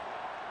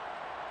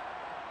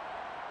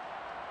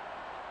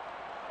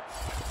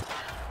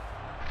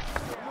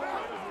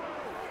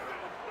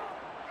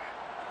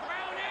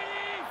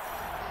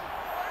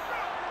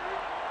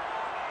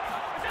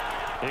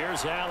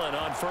 Here's Allen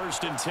on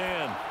 1st and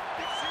 10.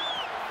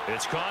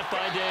 It's caught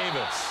by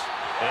Davis.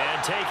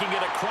 And taking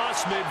it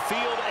across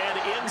midfield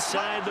and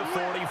inside the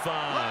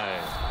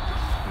 45.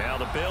 Now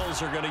the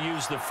Bills are going to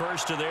use the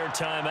first of their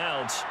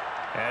timeouts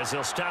as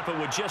they'll stop it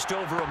with just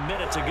over a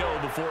minute to go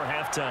before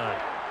halftime.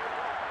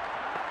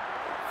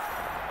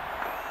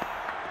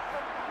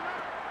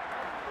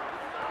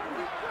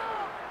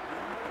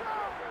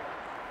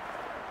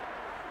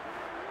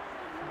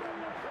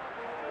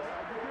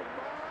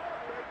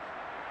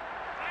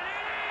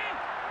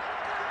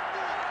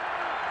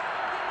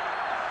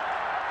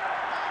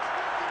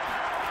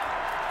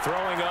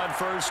 Throwing on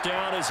 1st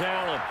down is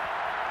Allen.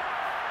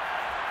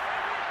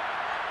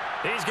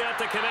 He's got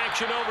the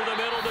connection over the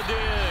middle to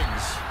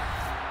Diggs.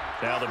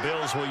 Now the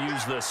Bills will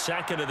use the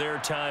second of their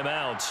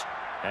timeouts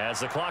as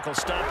the clock will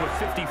stop with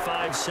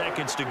 55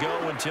 seconds to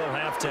go until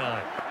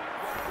halftime.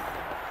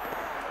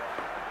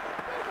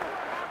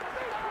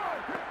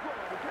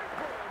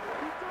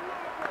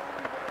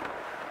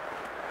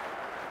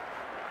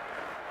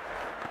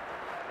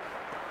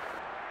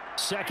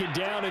 Second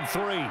down and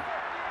 3.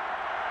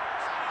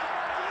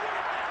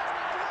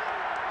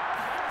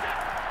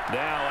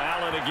 Now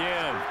Allen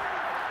again.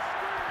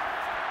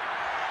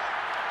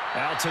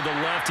 Out to the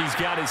left, he's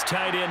got his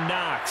tight end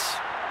Knox.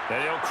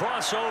 And he'll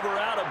cross over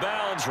out of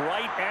bounds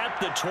right at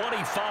the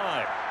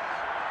 25.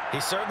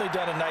 He's certainly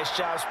done a nice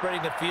job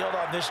spreading the field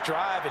on this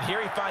drive, and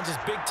here he finds his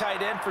big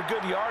tight end for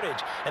good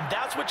yardage. And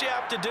that's what you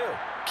have to do.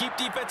 Keep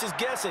defenses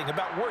guessing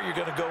about where you're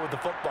going to go with the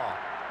football.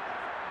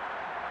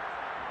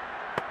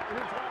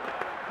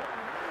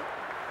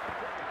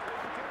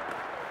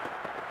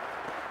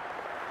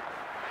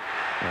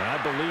 I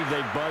believe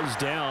they buzzed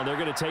down. They're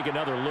going to take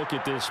another look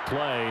at this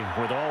play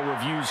with all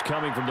reviews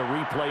coming from the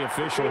replay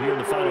official here in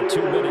the final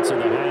 2 minutes of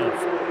the half.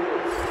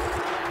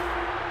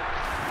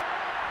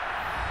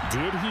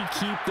 Did he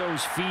keep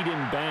those feet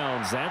in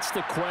bounds? That's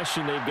the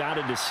question they've got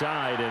to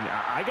decide. And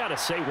I got to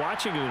say,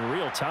 watching it in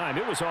real time,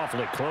 it was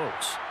awfully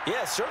close.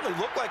 Yeah, it certainly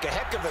looked like a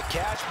heck of a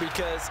catch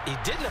because he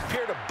didn't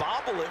appear to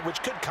bobble it,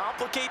 which could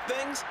complicate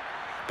things.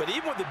 But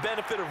even with the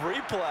benefit of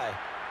replay,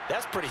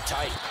 that's pretty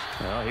tight.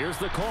 Well, here's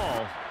the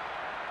call.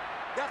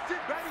 That's it,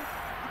 baby.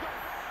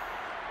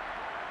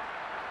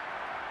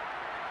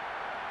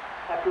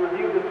 After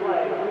review the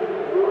play,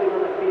 ruling on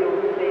the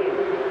field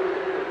stands.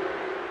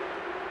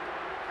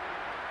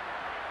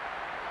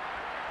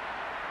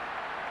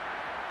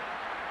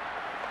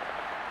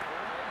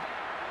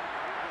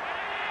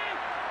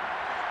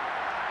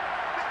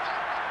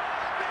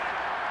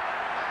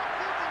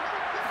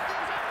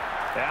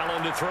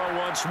 Allen to throw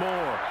once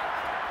more.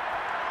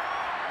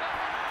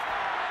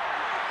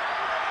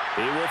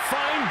 He will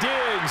find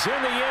Diggs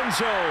in the end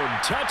zone.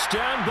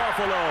 Touchdown,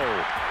 Buffalo.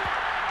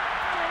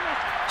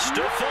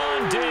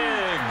 Stephon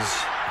Diggs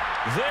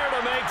there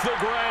to make the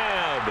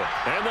grab.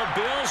 And the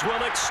Bills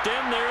will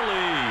extend their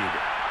lead.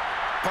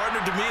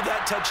 Partner, to me,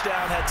 that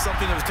touchdown had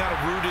something that was kind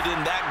of rooted in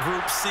that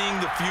group seeing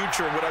the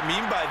future. What I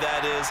mean by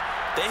that is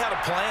they had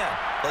a plan.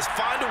 Let's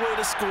find a way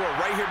to score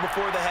right here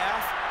before the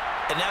half.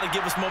 And now to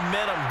give us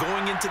momentum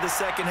going into the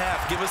second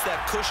half, give us that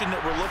cushion that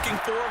we're looking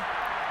for.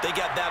 They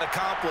got that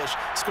accomplished,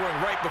 scoring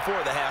right before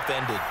the half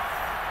ended.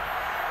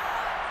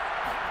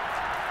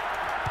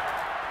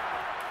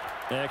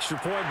 Extra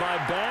point by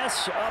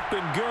Bass, up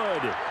and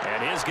good.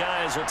 And his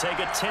guys will take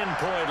a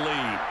 10-point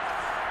lead.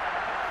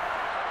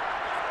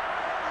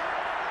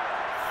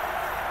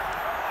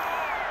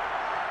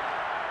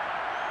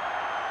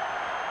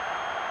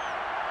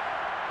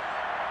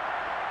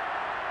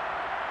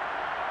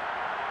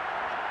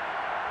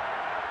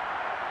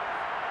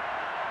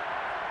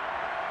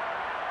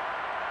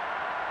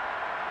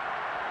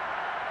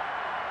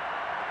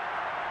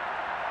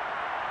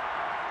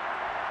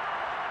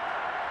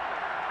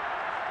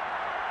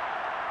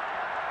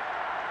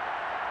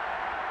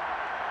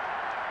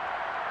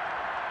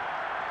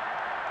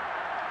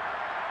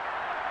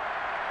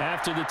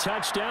 After the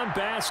touchdown,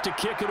 Bass to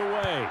kick it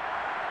away.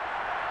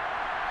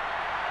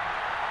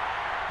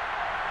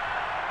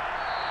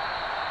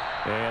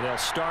 And they'll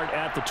start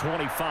at the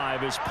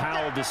 25 as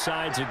Powell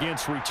decides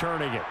against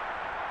returning it.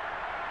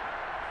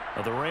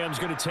 Now the Rams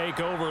going to take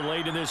over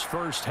late in this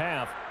first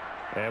half.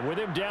 And with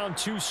him down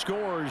 2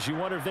 scores, you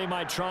wonder if they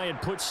might try and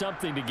put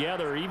something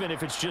together, even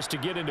if it's just to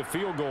get into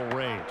field goal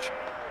range.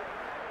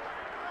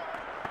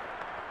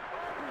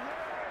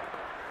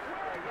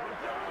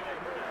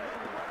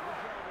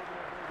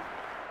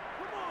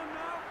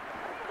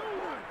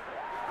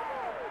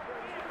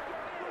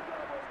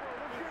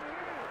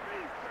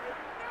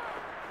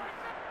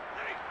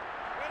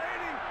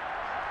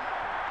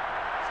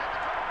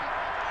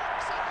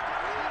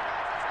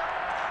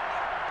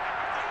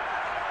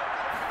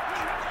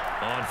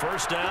 On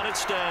first down at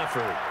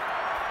Stafford.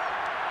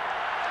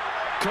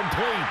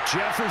 Complete.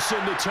 Jefferson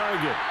to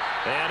target.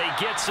 And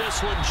he gets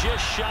this one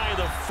just shy of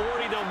the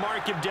 40. They'll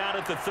mark him down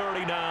at the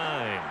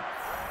 39.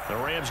 The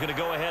Rams going to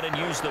go ahead and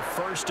use the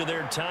first of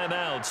their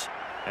timeouts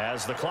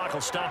as the clock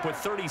will stop with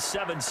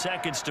 37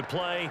 seconds to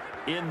play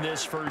in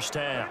this first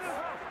half.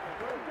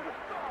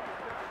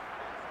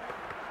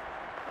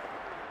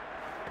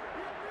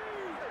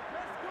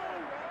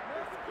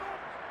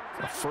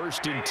 A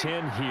 1st and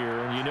 10 here,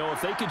 and you know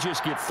if they could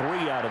just get 3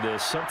 out of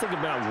this, something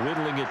about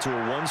whittling it to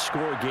a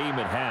 1-score game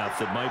at half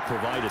that might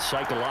provide a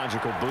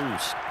psychological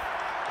boost.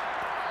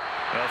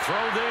 A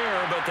throw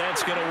there, but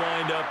that's going to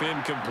wind up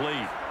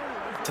incomplete.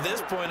 To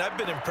this point, I've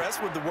been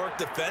impressed with the work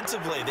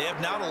defensively. They have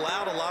not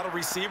allowed a lot of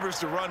receivers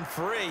to run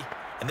free,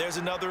 and there's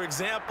another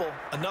example,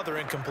 another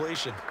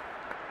incompletion.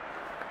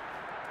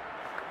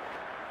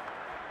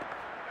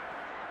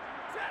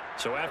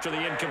 So after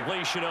the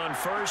incompletion on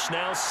first,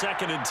 now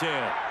 2nd and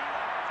 10.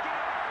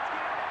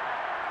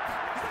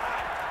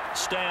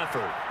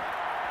 Stafford.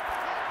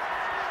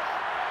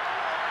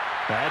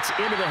 That's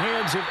into the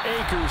hands of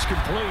Akers,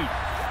 complete.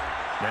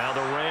 Now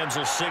the Rams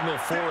will signal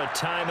for a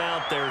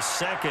timeout, their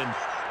 2nd,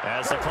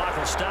 as the clock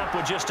will stop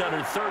with just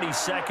under 30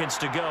 seconds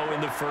to go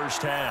in the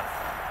first half.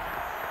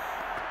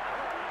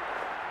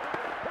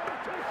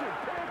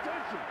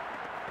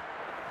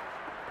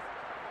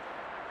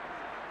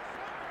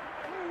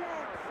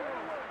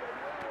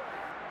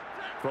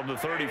 From the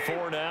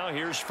 34 now,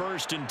 here's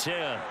 1st and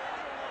 10.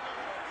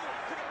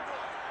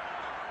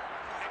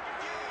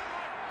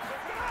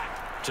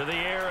 To the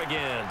air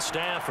again,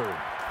 Stafford.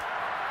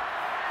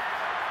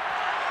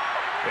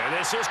 And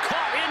this is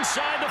caught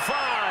inside the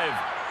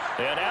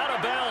 5. And out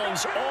of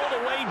bounds all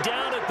the way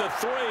down at the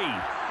 3.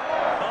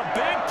 A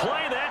big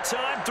play that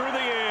time through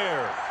the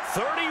air.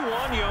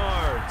 31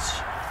 yards.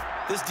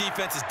 This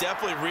defense is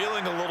definitely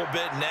reeling a little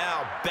bit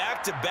now.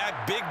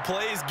 Back-to-back big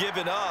plays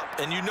given up.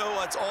 And you know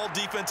that's all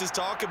defenses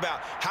talk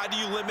about. How do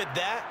you limit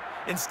that?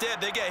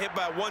 Instead, they got hit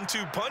by a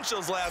 1-2 punch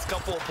those last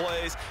couple of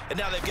plays, and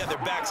now they've got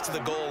their backs to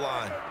the goal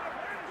line.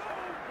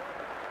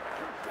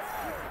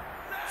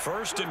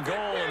 1st and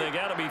goal, and they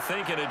got to be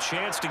thinking a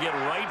chance to get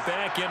right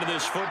back into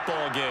this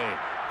football game.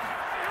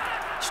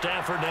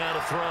 Stafford now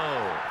to throw.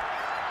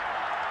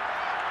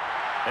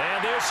 And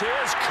this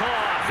is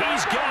caught.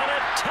 He's got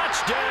it.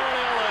 Touchdown,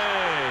 L.A.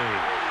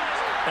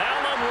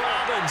 Allen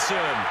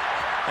Robinson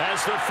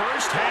as the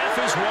first half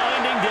is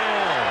winding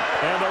down.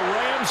 And the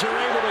Rams are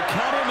able to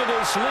cut into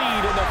this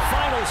lead in the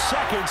final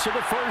seconds of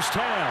the first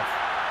half.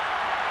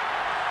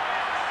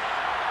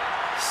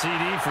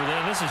 CD for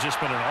them, this has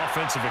just been an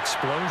offensive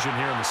explosion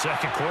here in the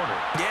 2nd quarter.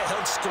 Yeah,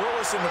 held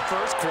scoreless in the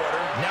 1st quarter.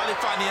 Now they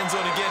find the end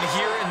zone again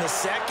here in the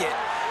 2nd.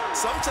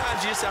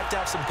 Sometimes you just have to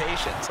have some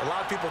patience. A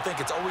lot of people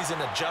think it's always an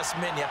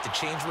adjustment. You have to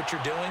change what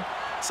you're doing.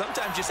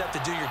 Sometimes you just have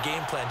to do your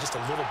game plan just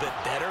a little bit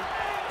better,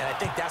 and I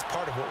think that's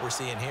part of what we're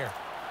seeing here.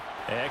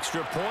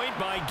 Extra point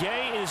by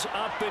Gay is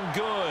up and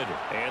good,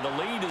 and the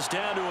lead is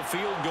down to a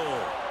field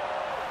goal.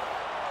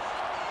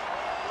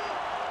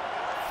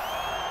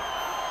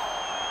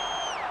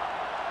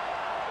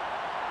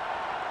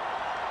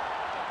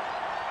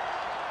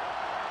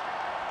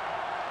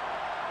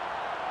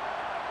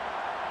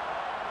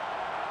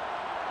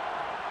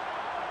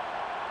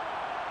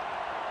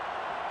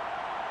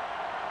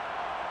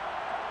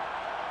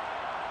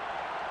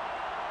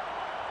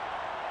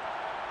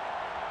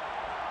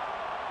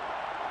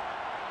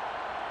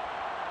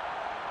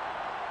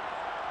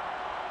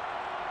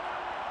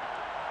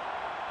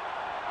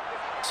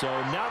 So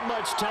not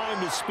much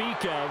time to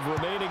speak of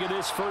remaining in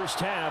this first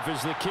half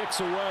as the kick's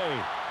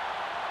away.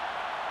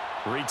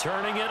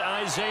 Returning it,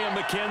 Isaiah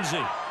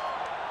McKenzie.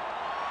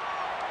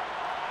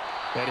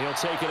 And he'll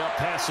take it up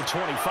past the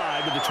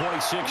 25 to the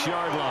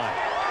 26-yard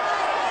line.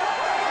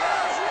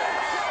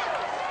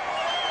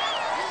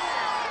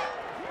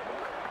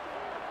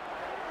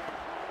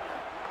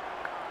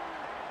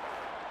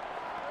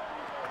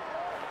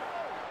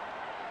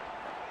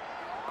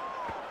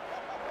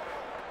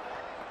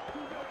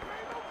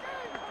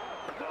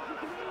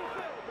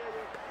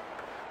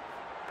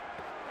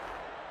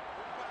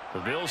 The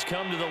Bills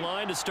come to the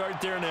line to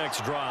start their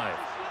next drive.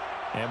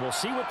 And we'll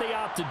see what they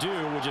opt to do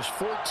with just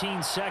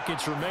 14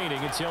 seconds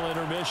remaining until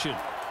intermission.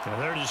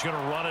 And they're just going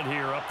to run it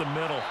here up the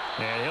middle.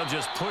 And he'll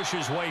just push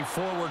his way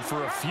forward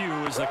for a few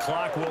as the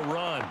clock will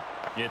run.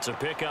 It's a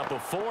pickup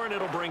of 4, and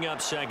it'll bring up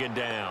 2nd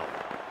down.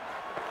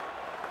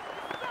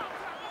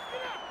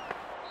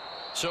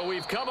 So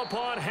we've come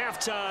upon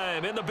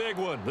halftime in the big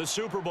one, the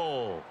Super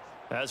Bowl.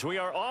 As we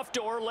are off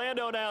to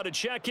Orlando now to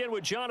check in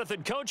with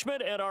Jonathan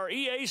Coachman and our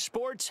EA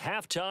Sports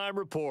Halftime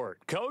Report.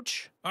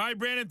 Coach? All right,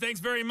 Brandon, thanks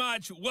very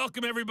much.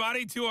 Welcome,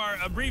 everybody, to our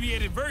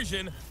abbreviated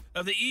version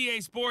of the EA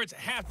Sports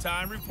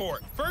Halftime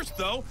Report. First,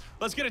 though,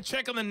 let's get a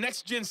check on the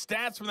next-gen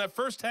stats from that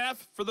first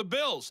half for the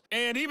Bills.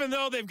 And even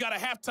though they've got a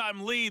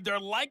halftime lead, they're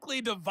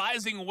likely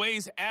devising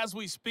ways as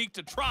we speak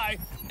to try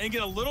and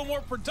get a little more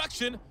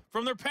production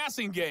from their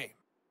passing game.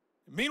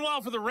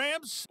 Meanwhile, for the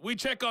Rams, we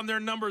check on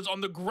their numbers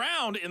on the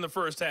ground in the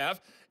first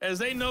half, as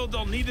they know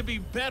they'll need to be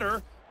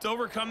better to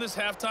overcome this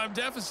halftime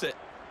deficit.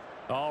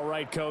 All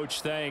right,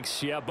 Coach,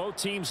 thanks. Yeah, both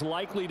teams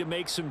likely to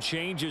make some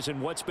changes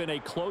in what's been a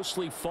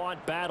closely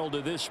fought battle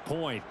to this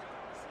point.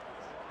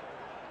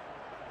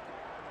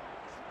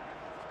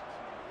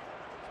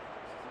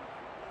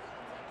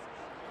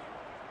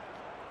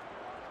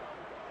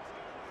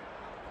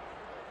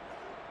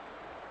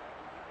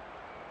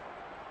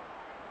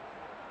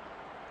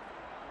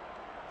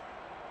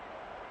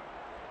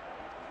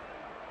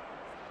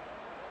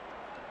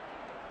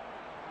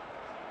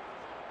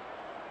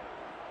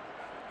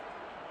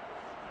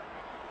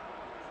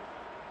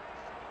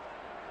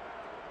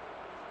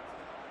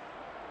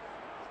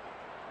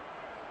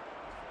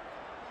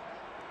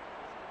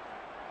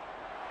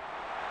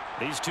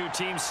 These two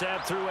teams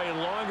sat through a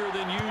longer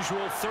than usual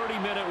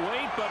 30-minute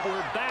wait, but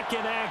we're back in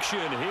action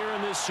here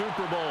in this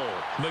Super Bowl.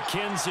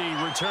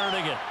 McKenzie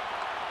returning it.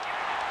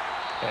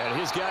 And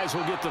his guys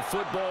will get the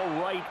football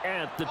right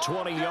at the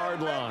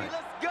 20-yard line.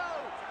 Let's go.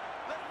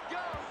 Let's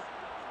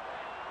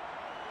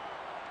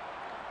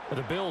go.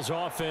 The Bills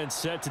offense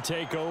set to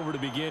take over to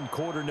begin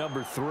quarter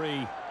number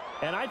 3.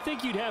 And I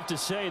think you'd have to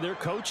say their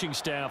coaching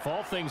staff,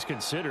 all things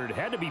considered,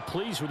 had to be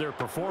pleased with their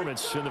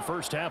performance in the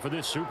first half of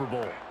this Super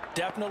Bowl.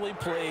 Definitely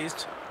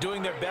pleased,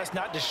 doing their best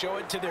not to show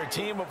it to their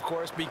team, of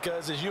course,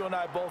 because as you and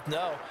I both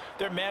know,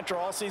 their mantra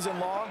all season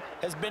long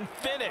has been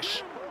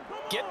finish.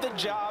 Get the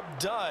job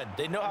done.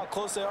 They know how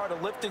close they are to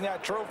lifting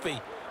that trophy.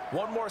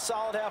 One more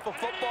solid half of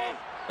football,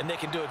 and they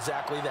can do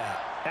exactly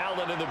that.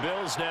 Allen and the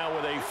Bills now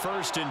with a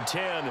 1st and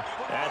 10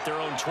 at their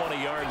own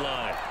 20-yard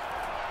line.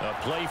 A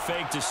play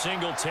fake to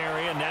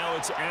Singletary, and now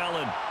it's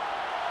Allen.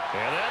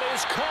 And that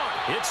is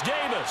caught. It's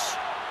Davis.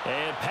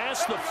 And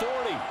past the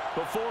 40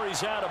 before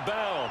he's out of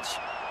bounds.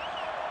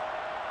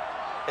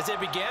 As they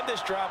began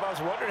this drive, I was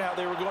wondering how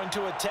they were going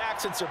to attack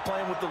since they're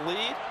playing with the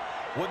lead.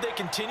 Would they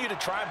continue to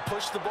try and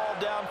push the ball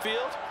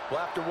downfield? Well,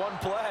 after one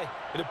play,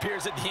 it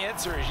appears that the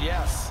answer is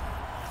yes.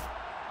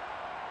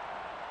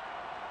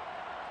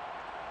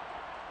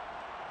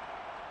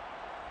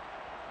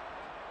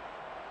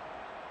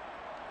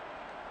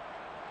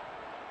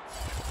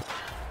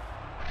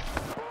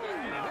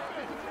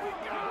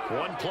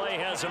 One play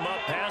has him up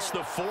past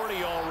the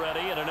 40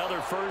 already, and another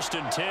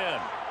 1st and 10.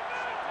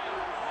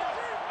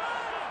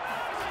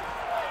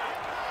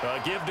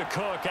 A give to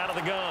Cook out of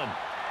the gun.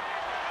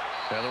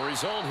 And the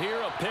result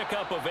here, a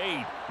pickup of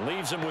 8.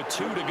 Leaves him with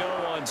 2 to go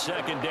on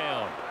 2nd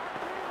down.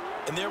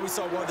 And there we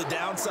saw one of the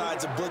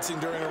downsides of blitzing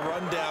during a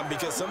rundown,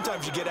 because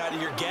sometimes you get out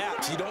of your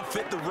gaps. You don't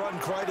fit the run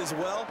quite as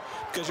well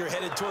because you're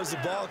headed towards the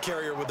ball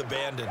carrier with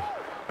abandon.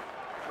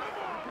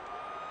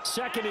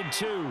 2nd and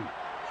 2.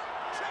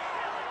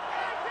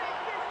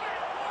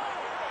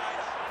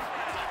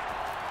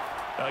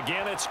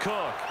 Again, it's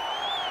Cook.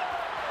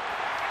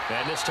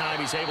 And this time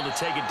he's able to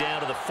take it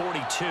down to the 42.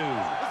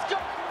 Let's go.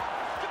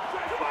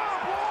 Come on,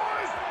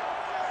 boys.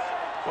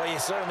 Well, you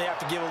certainly have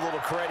to give a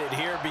little credit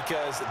here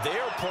because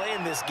they're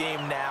playing this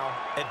game now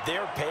at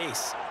their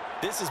pace.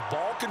 This is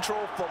ball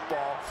control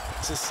football,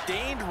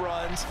 sustained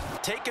runs,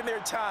 taking their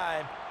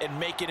time and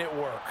making it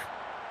work.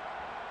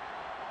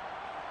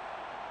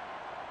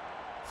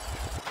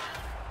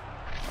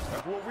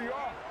 That's what we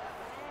are.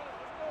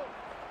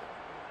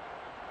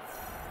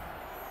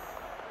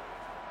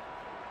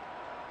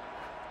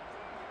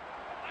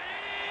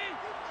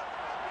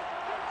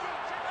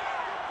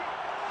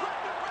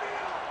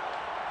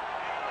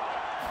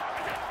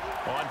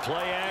 On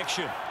play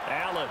action,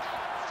 Allen.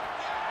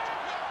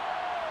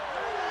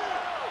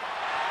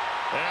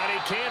 And he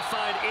can't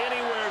find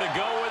anywhere to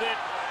go with it,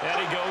 and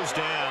he goes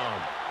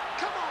down.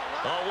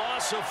 A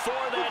loss of 4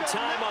 that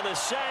time on the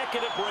sack,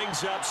 and it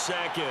brings up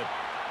 2nd.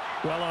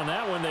 Well, on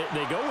that one,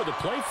 they go with a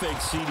play fake,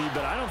 CD,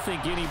 but I don't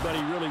think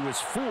anybody really was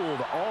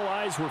fooled. All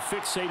eyes were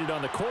fixated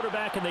on the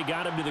quarterback, and they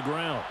got him to the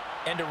ground.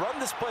 And to run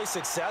this play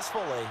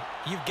successfully,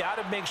 you've got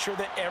to make sure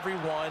that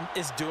everyone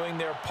is doing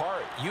their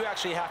part. You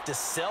actually have to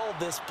sell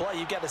this play.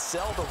 You've got to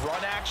sell the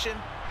run action.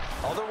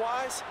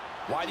 Otherwise,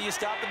 why do you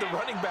stop at the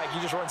running back?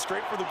 You just run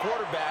straight for the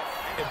quarterback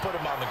and put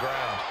him on the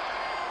ground.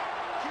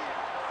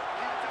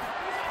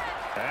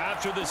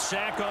 After the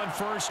sack on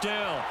 1st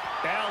down,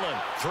 Allen,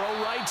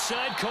 throw right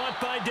side, caught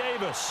by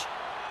Davis.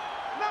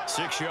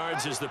 6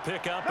 yards is the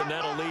pickup, and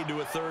that'll lead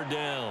to a 3rd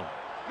down.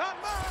 Not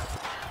mine.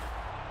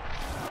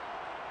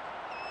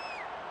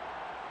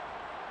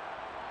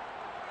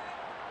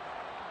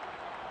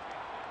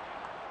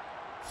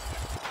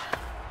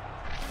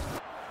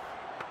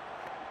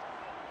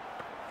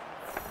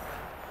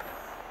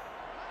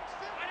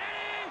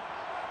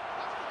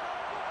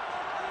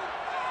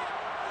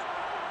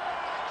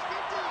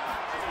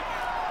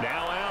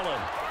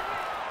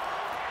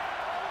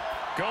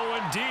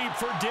 Going deep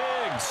for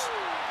Diggs.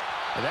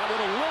 And that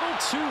went a little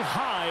too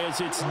high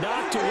as it's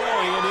knocked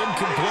away and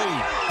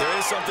incomplete. There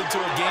is something to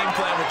a game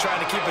plan with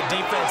trying to keep a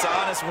defense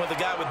honest. With a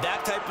guy with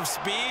that type of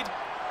speed,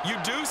 you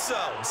do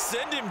so.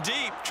 Send him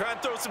deep, try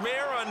and throw some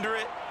air under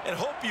it, and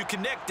hope you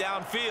connect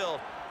downfield.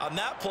 On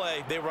that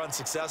play, they were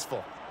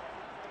unsuccessful.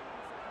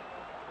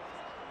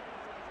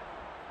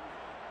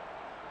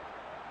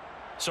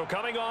 So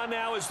coming on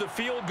now is the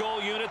field goal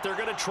unit. They're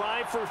going to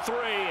try for 3,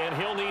 and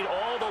he'll need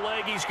all the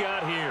leg he's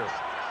got here.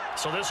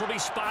 So this will be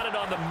spotted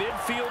on the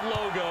midfield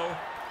logo.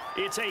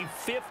 It's a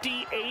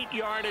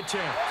 58-yard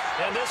attempt.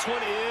 And this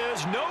one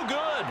is no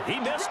good. He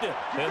missed it.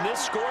 And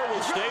this score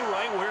will stay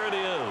right where it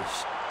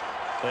is.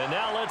 And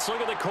now let's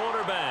look at the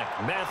quarterback,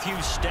 Matthew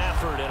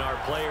Stafford, in our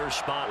player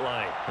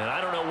spotlight. And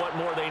I don't know what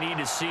more they need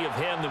to see of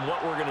him than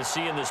what we're going to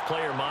see in this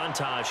player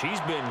montage.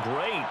 He's been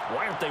great.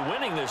 Why aren't they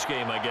winning this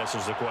game, I guess,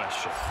 is the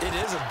question. It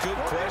is a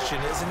good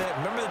question, isn't it?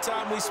 Remember the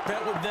time we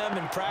spent with them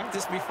in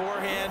practice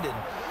beforehand and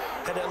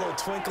had that little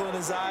twinkle in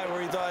his eye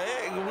where he thought,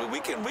 hey, we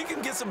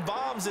can get some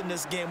bombs in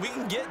this game. We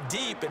can get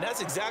deep, and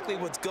that's exactly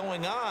what's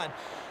going on.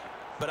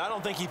 But I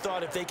don't think he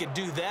thought if they could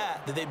do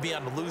that they'd be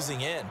on the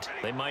losing end.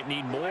 They might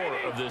need more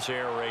of this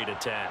air raid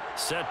attack.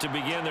 Set to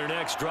begin their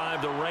next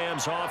drive, the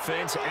Rams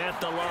offense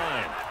at the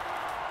line.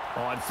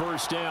 On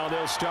first down,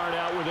 they'll start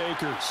out with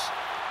Akers.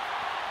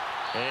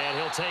 And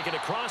he'll take it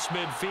across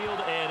midfield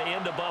and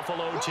into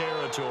Buffalo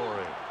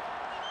territory.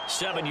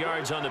 7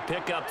 yards on the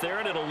pickup there,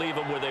 and it'll leave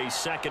him with a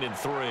 2nd and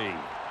 3.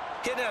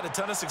 He hadn't had a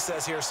ton of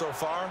success here so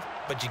far,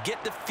 but you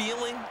get the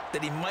feeling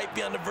that he might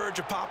be on the verge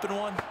of popping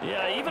one.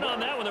 Yeah, even on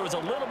that one, there was a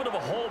little bit of a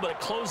hole, but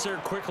it closed there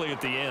quickly at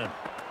the end.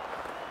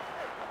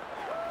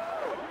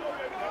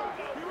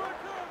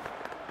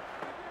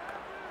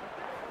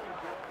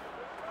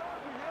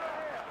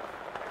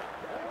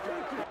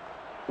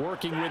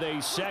 Working with a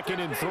 2nd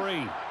and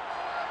 3.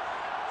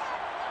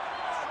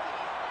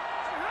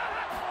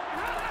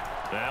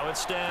 Now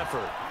it's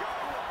Stafford.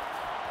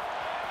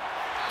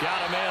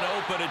 Got a man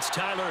open. It's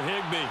Tyler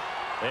Higbee.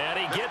 And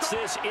he gets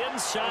this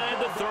inside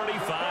the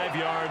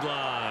 35-yard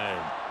line.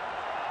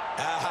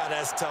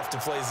 That's tough to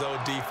play zone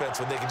defense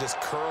when they can just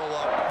curl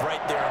up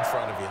right there in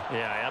front of you.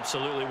 Yeah,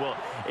 absolutely. Well,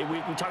 we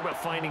talk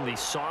about finding the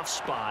soft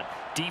spot.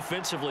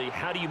 Defensively,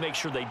 how do you make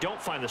sure they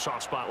don't find the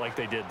soft spot like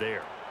they did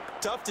there?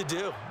 Tough to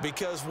do,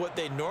 because what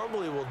they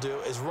normally will do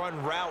is run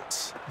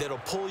routes that'll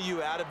pull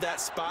you out of that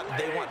spot that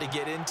they want to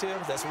get into.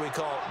 That's what we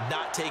call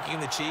not taking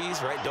the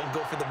cheese, right? Don't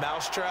go for the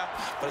mousetrap.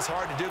 But it's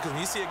hard to do because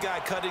when you see a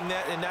guy cutting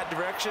that in that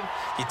direction,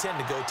 you tend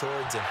to go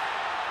towards him.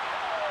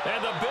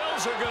 And the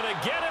Bills are going to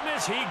get him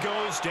as he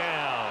goes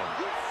down.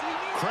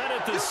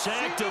 Credit the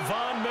sack to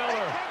Von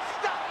Miller.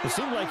 It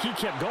seemed like he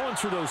kept going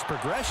through those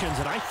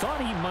progressions, and I thought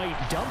he might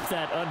dump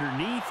that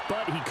underneath,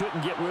 but he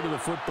couldn't get rid of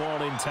the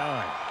football in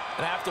time.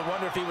 And I have to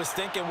wonder if he was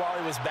thinking while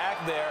he was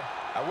back there,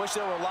 I wish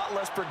there were a lot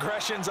less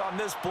progressions on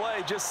this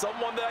play, just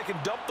someone that I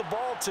can dump the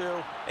ball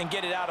to and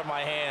get it out of my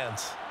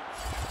hands.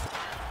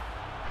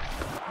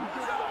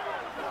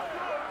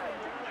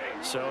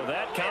 So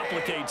that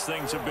complicates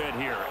things a bit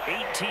here.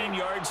 18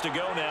 yards to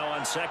go now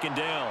on 2nd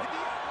down.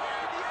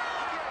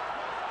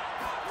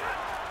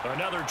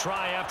 Another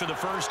try after the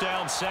first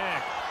down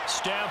sack.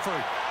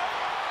 Stafford.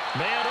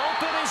 Man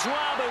open is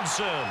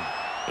Robinson.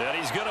 And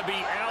he's going to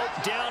be out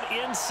down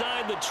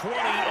inside the 20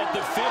 at the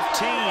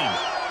 15.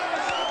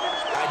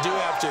 I do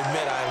have to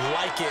admit, I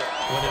like it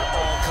when it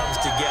all comes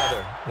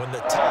together. When the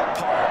top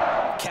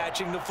part,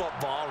 catching the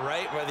football,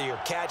 right, whether you're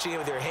catching it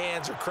with your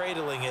hands or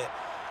cradling it,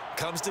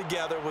 comes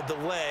together with the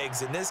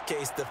legs, in this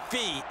case the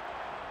feet,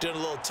 doing a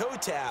little toe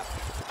tap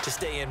to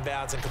stay in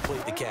bounds and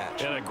complete the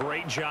catch. And a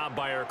great job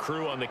by our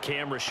crew on the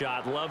camera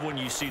shot. Love when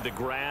you see the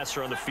grass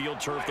or on the field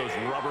turf, those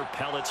rubber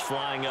pellets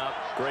flying up.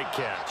 Great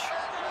catch.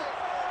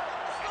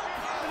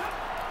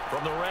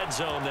 From the red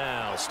zone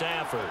now,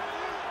 Stafford.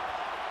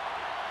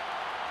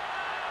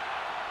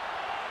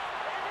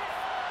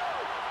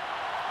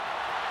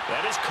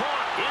 That is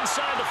caught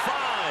inside the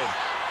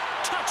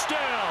 5.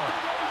 Touchdown!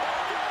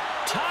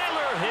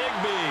 Tyler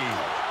Higbee.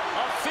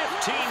 A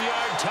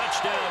 15-yard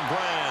touchdown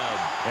grab.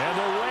 And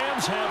the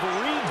Rams have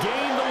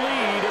regained the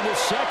lead in the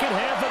second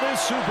half of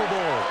this Super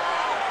Bowl.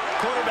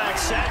 Quarterback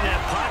sat in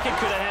that pocket,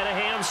 could have had a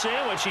ham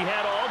sandwich. He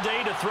had all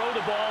day to throw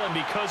the ball, and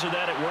because of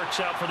that, it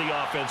works out for the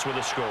offense with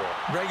a score.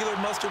 Regular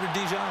mustard or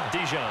Dijon?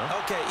 Dijon.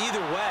 Okay,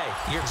 either way,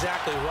 you're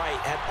exactly right.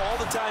 Had all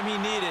the time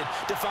he needed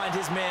to find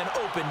his man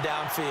open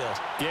downfield.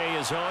 Gay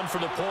is on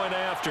for the point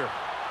after.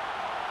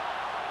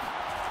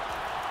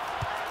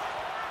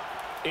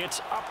 It's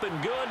up and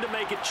good to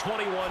make it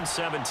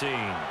 21-17.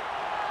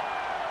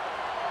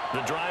 The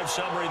drive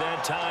summary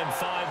that time,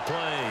 5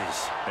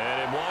 plays.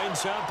 And it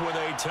winds up with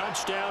a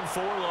touchdown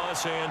for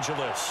Los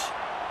Angeles.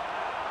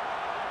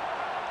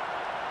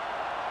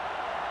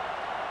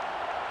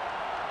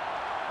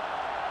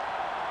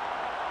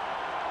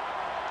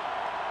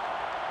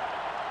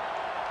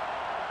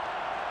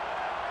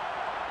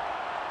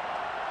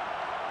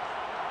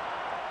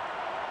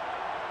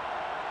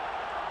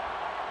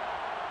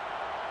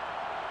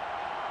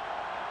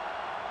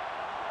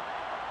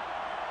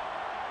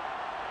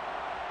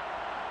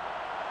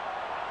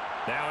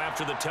 Now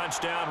after the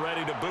touchdown,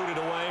 ready to boot it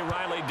away,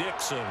 Riley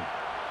Dixon.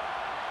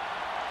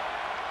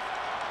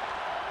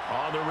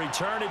 On the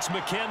return, it's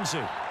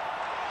McKenzie.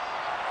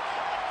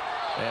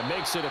 And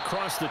makes it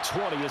across the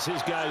 20 as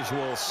his guys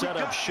will set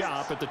up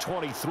shop at the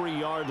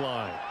 23-yard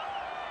line.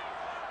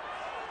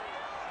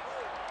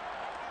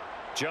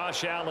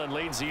 Josh Allen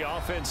leads the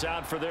offense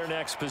out for their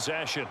next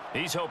possession.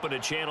 He's hoping to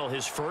channel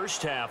his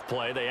first half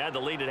play. They had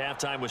the lead at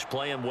halftime, was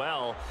playing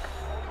well.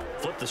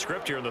 Flip the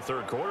script here in the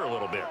third quarter a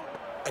little bit.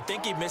 I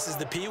think he misses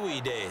the Pee-wee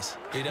days,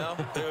 you know,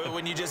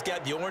 when you just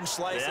got the orange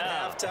slice at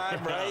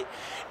halftime, right?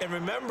 And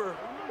remember,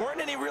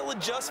 weren't any real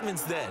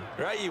adjustments then,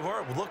 right? You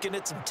weren't looking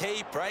at some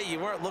tape, right?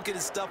 You weren't looking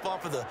at stuff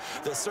off of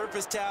the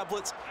Surface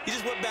tablets. You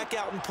just went back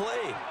out and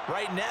played.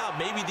 Right now,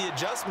 maybe the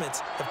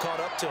adjustments have caught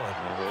up to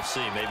him. Well, we'll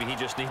see. Maybe he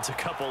just needs a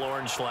couple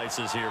orange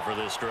slices here for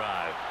this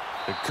drive.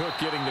 The Cook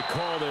getting the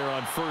call there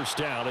on first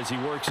down as he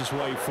works his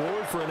way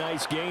forward for a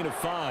nice gain of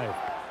 5.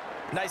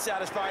 Nice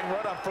satisfying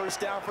run on first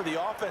down for the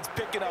offense,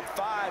 picking up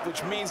 5,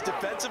 which means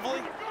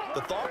defensively, the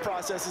thought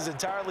process is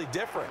entirely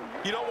different.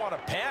 You don't want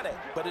to panic,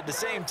 but at the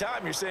same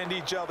time, you're saying to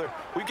each other,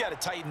 we've got to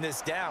tighten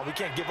this down. We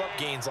can't give up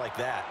gains like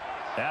that.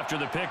 After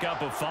the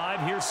pickup of 5,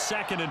 here's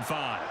 2nd and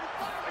 5.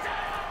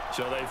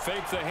 So they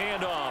fake the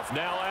handoff.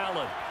 Now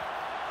Allen.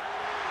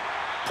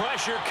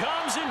 Pressure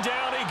comes, and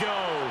down he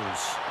goes.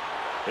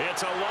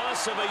 It's a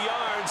loss of a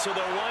yard, so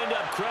they'll wind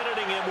up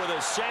crediting him with a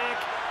sack,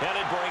 and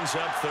it brings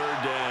up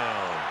 3rd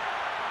down.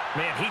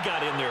 Man, he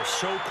got in there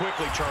so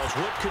quickly, Charles.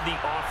 What could the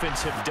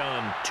offense have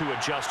done to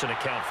adjust and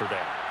account for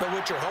that? But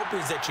what you're hoping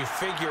is that you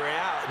figure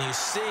out and you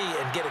see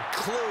and get a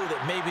clue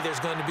that maybe there's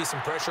going to be some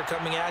pressure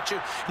coming at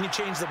you, and you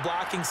change the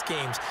blocking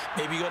schemes.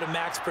 Maybe you go to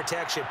max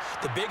protection.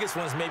 The biggest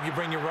one is maybe you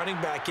bring your running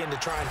back in to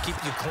try and keep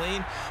you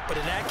clean. But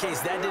in that case,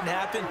 that didn't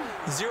happen.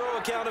 0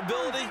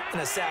 accountability,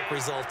 and a sack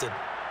resulted.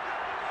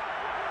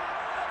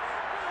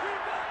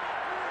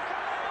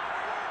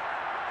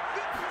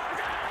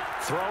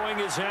 Throwing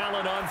is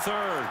Allen on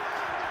 3rd.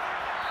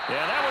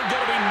 Yeah, that one's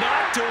going to be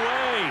knocked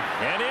away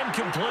and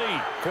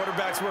incomplete.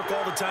 Quarterbacks work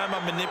all the time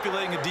on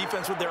manipulating a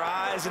defense with their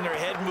eyes and their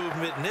head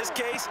movement. In this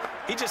case,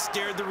 he just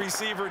stared the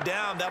receiver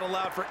down. That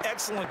allowed for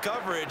excellent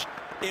coverage,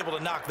 able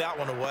to knock that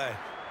one away.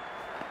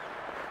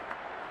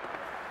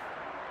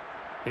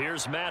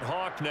 Here's Matt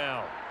Hawk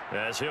now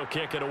as he'll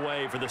kick it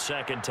away for the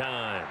 2nd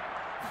time.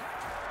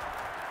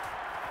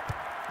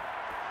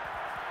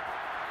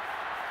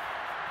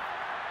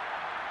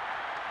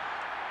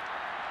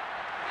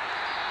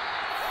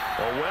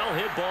 A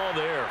well-hit ball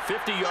there.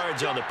 50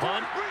 yards on the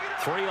punt,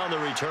 3 on the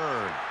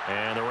return.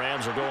 And the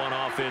Rams will go on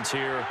offense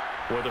here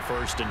with a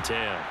 1st and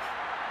 10.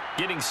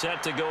 Getting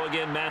set to go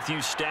again,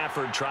 Matthew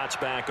Stafford trots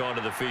back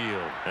onto the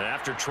field. And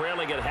after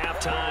trailing at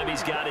halftime,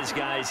 he's got his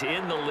guys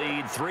in the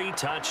lead, 3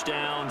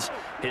 touchdowns.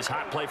 His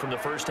hot play from the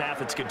first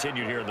half, it's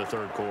continued here in the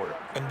 3rd quarter.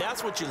 And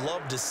that's what you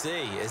love to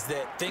see, is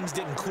that things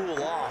didn't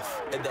cool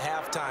off at the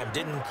halftime,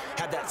 didn't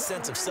have that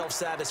sense of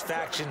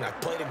self-satisfaction. I've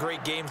played a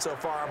great game so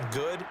far, I'm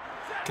good.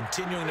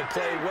 Continuing to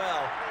play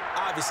well,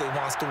 obviously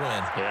wants to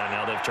win. Yeah,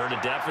 now they've turned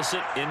a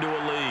deficit into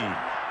a lead.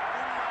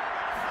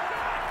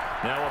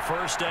 Now a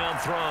 1st down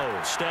throw.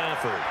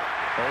 Stafford.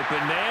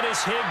 Open man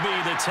is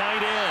Higbee, the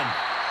tight end.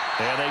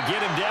 And they get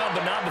him down,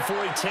 but not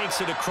before he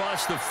takes it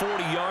across the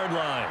 40-yard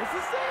line.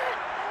 This is it.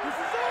 This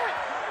is it.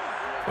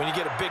 When you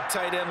get a big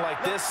tight end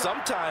like this,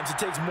 sometimes it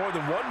takes more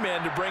than one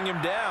man to bring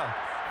him down.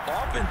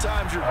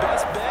 Oftentimes your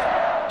best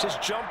bet, just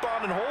jump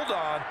on and hold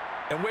on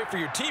and wait for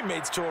your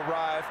teammates to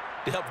arrive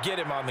to help get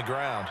him on the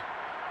ground.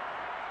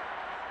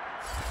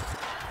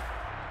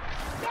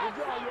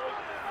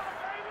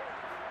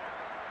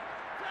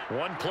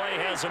 One play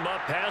has him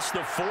up past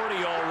the 40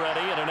 already,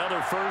 and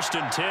another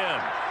 1st and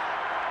 10.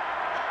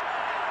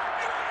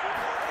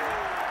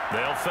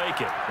 They'll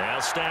fake it. Now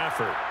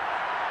Stafford.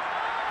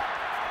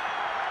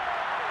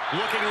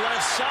 Looking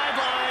left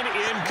sideline,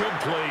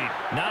 incomplete.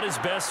 Not his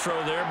best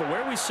throw there, but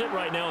where we sit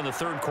right now in the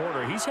 3rd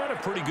quarter, he's had a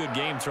pretty good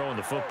game throwing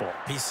the football.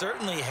 He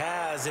certainly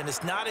has, and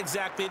it's not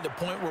exactly at the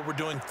point where we're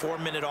doing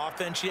 4-minute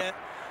offense yet,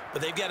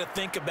 but they've got to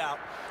think about,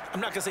 I'm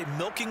not going to say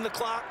milking the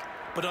clock,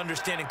 but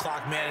understanding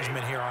clock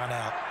management here on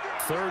out.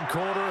 3rd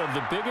quarter of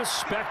the biggest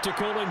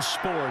spectacle in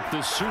sport,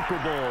 the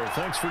Super Bowl.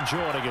 Thanks for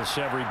joining us,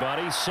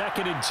 everybody.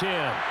 2nd and 10.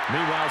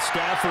 Meanwhile,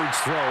 Stafford's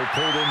throw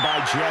pulled in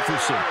by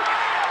Jefferson.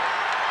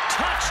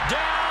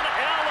 Touchdown!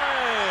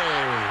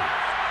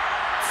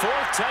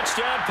 4th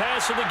touchdown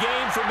pass of the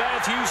game for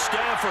Matthew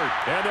Stafford.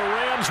 And the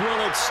Rams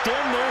will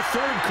extend their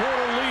 3rd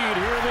quarter lead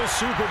here in the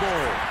Super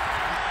Bowl.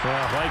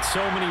 Well, like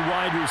so many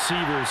wide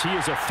receivers, he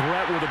is a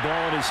threat with the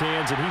ball in his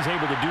hands, and he's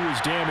able to do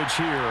his damage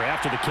here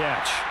after the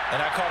catch.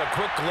 And I caught a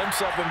quick glimpse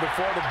of him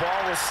before the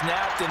ball was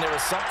snapped, and there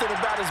was something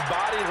about his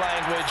body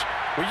language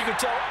where you could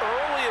tell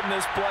early in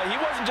this play he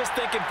wasn't just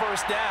thinking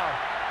 1st down.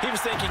 He was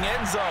thinking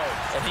end zone,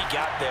 and he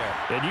got there.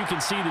 And you can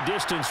see the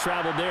distance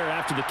traveled there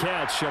after the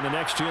catch on the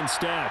next-gen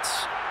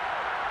stats.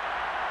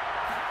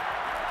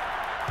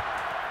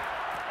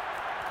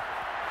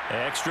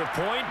 Extra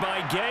point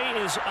by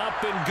Gay is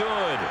up and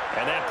good.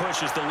 And that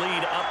pushes the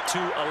lead up to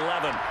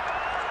 11.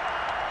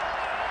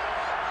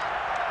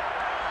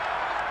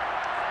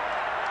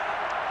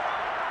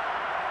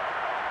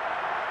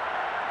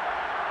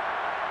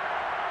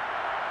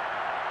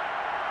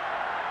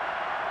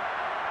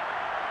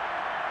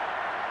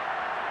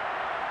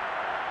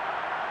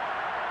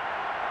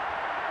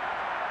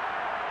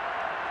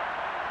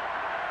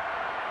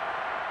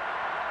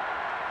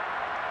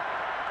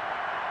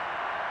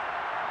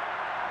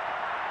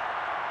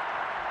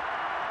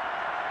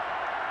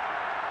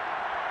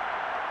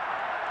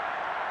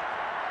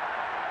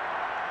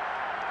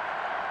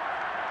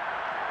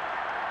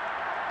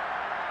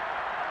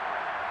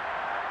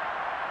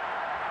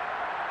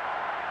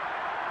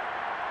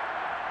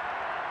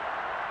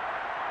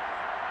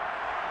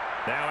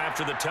 Now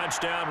after the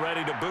touchdown,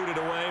 ready to boot it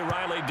away,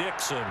 Riley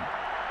Dixon.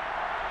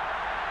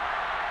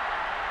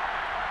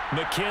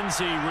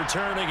 McKenzie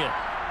returning it.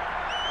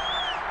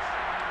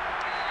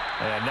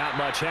 And not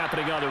much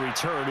happening on the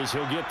return as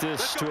he'll get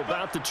this to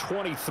about the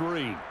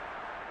 23.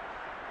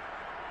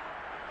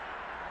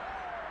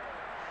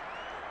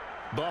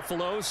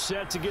 Buffalo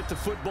set to get the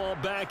football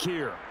back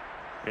here.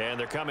 And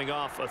they're coming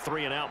off a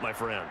 3-and-out, my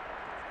friend.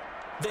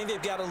 I think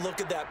they've got to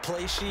look at that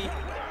play sheet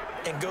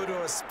and go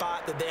to a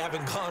spot that they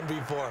haven't gone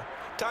before.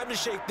 Time to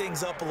shake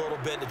things up a little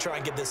bit to try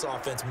and get this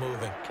offense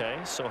moving. Okay,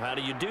 so how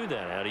do you do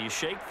that? How do you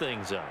shake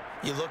things up?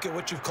 You look at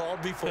what you've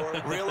called before,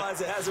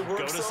 realize it hasn't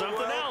worked Go to so something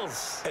well,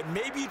 else. and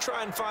maybe you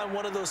try and find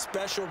one of those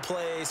special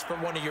plays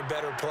from one of your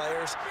better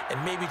players,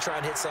 and maybe try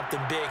and hit something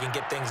big and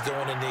get things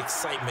going in the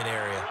excitement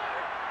area.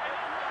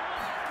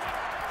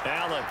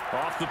 Allen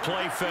off the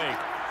play fake.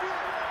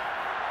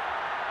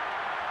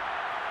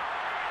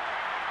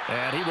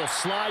 And he will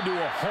slide to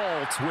a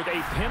halt with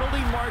a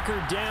penalty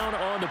marker down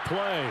on the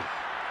play.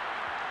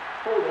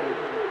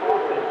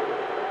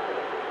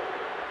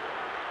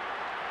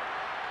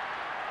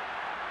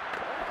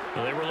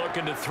 They were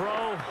looking to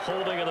throw,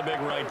 holding on the big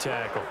right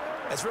tackle.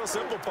 That's real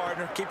simple,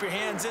 partner. Keep your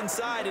hands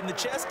inside in the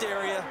chest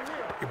area.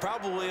 You're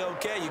probably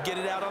okay. You get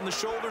it out on the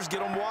shoulders,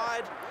 get them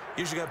wide.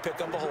 Usually going to pick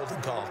up a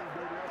holding call.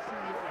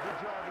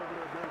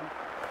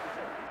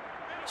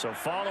 So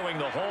following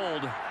the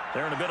hold,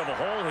 they're in a bit of a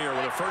hole here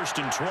with a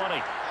 1st and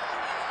 20.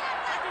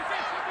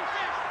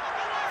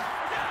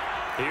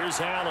 Here's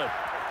Allen.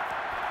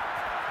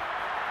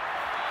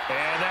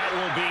 And that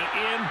will be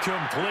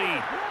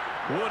incomplete.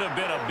 Would have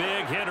been a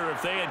big hitter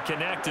if they had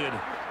connected.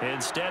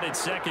 Instead,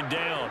 it's 2nd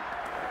down.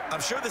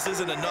 I'm sure this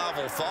isn't a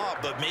novel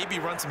thought, but maybe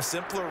run some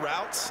simpler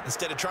routes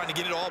instead of trying to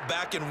get it all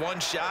back in one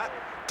shot.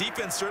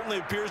 Defense certainly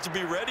appears to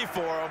be ready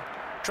for them.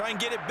 Try and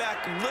get it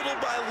back little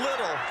by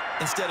little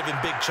instead of in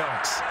big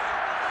chunks.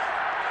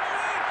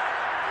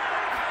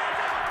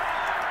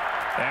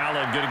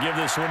 Allen going to give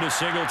this one to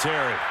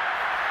Singletary.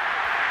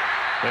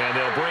 And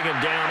they'll bring him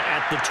down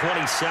at the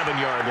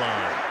 27-yard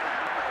line.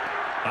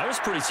 I was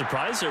pretty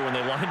surprised there when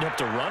they lined up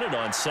to run it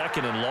on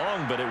 2nd and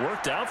long, but it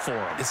worked out for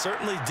them. It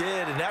certainly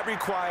did, and that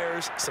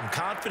requires some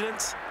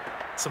confidence,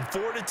 some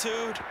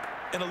fortitude,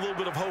 and a little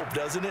bit of hope,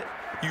 doesn't it?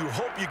 You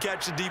hope you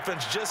catch the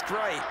defense just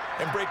right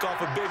and break off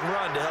a big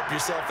run to help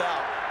yourself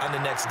out on the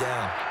next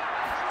down.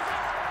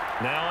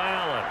 Now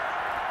Allen.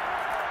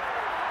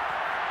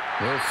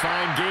 They'll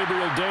find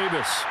Gabriel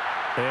Davis.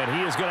 And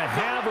he is going to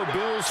have a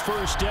Bills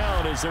 1st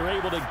down as they're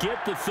able to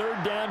get the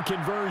 3rd down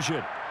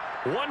conversion.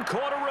 1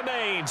 quarter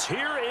remains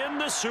here in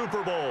the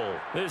Super Bowl.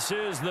 This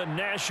is the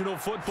National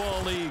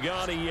Football League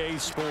on EA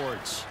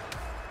Sports.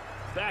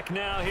 Back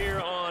now here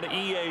on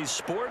EA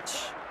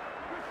Sports.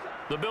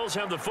 The Bills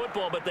have the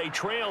football, but they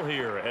trail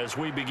here as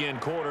we begin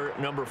quarter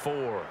number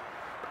 4.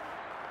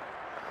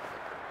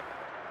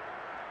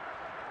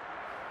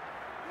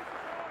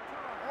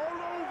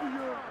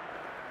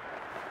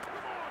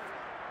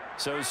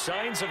 So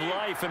signs of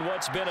life in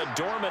what's been a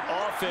dormant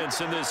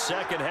offense in this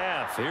 2nd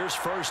half. Here's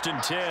 1st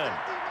and 10.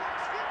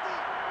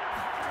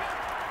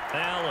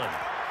 Allen.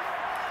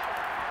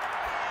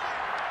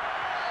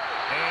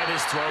 And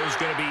his throw is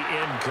going to be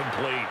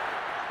incomplete.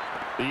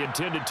 The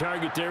intended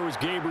target there was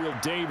Gabriel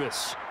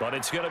Davis, but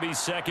it's going to be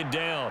 2nd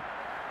down.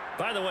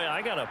 By the way,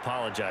 I got to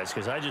apologize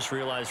because I just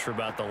realized for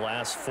about the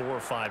last 4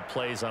 or 5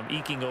 plays, I'm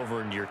eking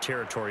over into your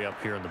territory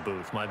up here in the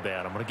booth. My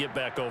bad. I'm going to get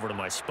back over to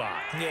my spot.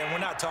 Yeah, we're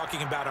not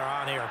talking about our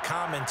on-air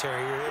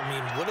commentary. I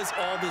mean, what is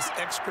all this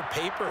extra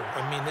paper?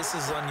 I mean, this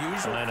is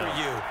unusual for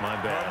you. My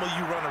bad. Normally,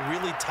 you run a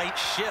really tight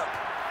ship.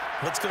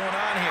 What's going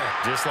on here?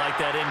 Just like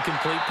that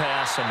incomplete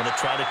pass, I'm going to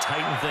try to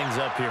tighten things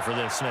up here for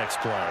this next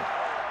play.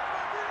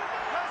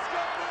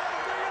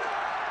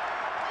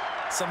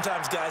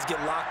 Sometimes guys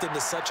get locked into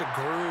such a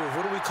groove.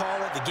 What do we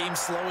call it? The game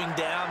slowing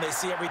down. They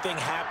see everything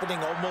happening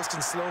almost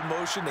in slow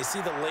motion. They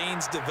see the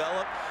lanes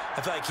develop.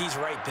 I feel like he's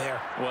right there.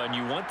 Well, and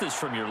you want this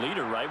from your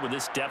leader, right? With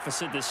this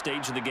deficit, this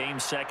stage of the game,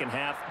 2nd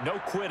half, no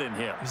quit in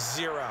him.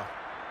 0.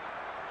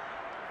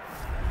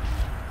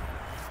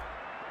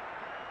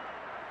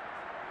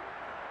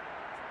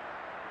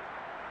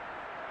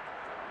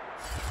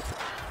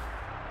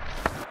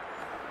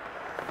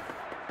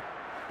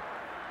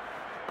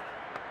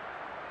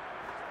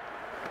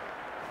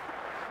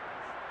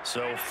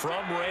 So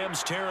from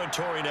Rams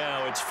territory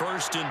now, it's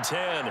 1st and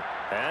 10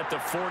 at the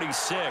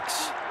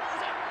 46.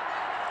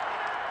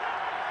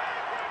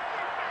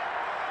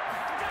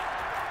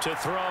 To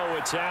throw,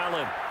 it's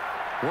Allen.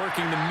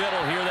 Working the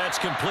middle here, that's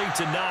complete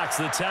to Knox,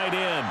 the tight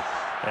end.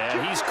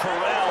 And he's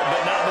corralled,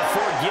 but not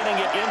before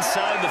getting it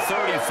inside the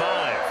 35.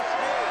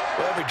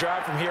 Well, every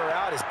drive from here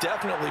out is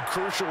definitely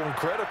crucial and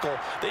critical.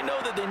 They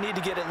know that they need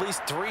to get at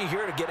least 3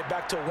 here to get it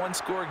back to a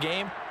 1-score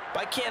game.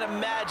 But I can't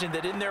imagine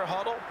that in their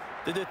huddle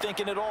that they're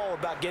thinking at all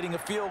about getting a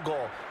field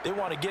goal. They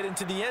want to get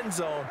into the end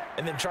zone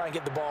and then try and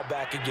get the ball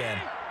back again.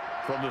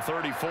 From the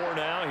 34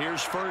 now,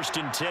 here's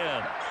 1st and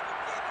 10.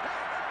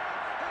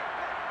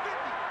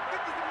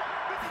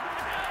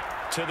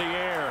 To the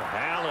air,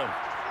 Allen.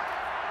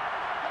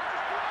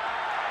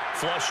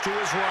 flush to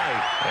his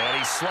right. And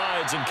he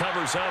slides and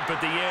covers up at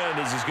the end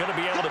as he's going to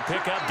be able to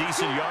pick up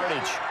decent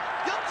yardage.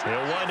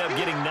 He'll wind up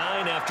getting 9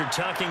 after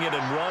tucking it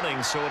and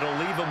running, so it'll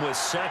leave him with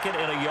 2nd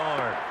and a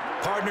yard.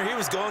 Partner, he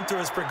was going through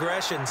his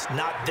progressions.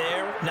 Not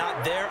there,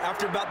 not there.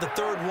 After about the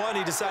 3rd one,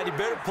 he decided he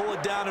better pull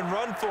it down and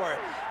run for it.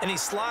 And he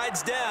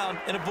slides down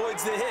and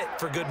avoids the hit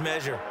for good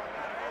measure.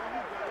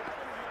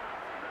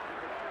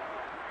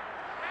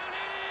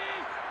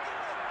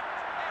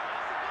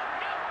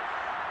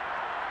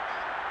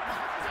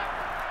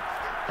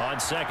 On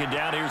 2nd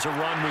down, here's a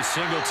run with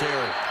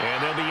Singletary.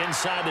 And they'll be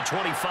inside the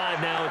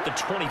 25 now at the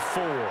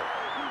 24.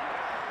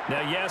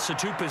 Now, yes, a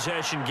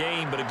 2-possession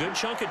game, but a good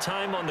chunk of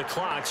time on the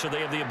clock, so they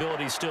have the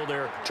ability still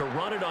there to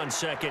run it on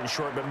 2nd and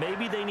short, but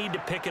maybe they need to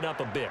pick it up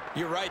a bit.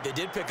 You're right. They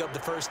did pick up the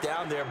 1st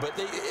down there, but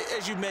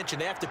as you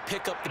mentioned, they have to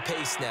pick up the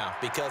pace now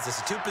because it's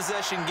a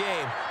 2-possession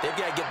game. They've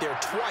got to get there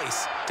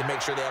twice to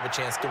make sure they have a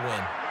chance to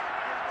win.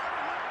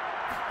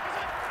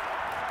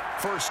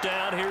 1st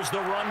down, here's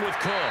the run with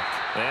Cook.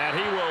 And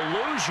he will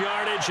lose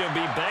yardage and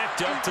be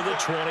backed up to the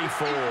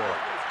 24.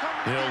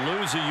 He'll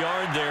lose a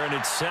yard there, and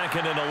it's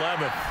 2nd and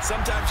 11.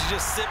 Sometimes you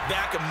just sit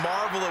back and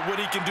marvel at what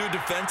he can do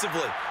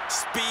defensively.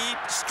 Speed,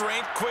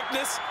 strength,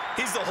 quickness,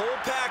 he's the whole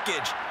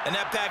package. And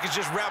that package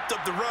just wrapped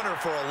up the runner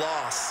for a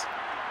loss.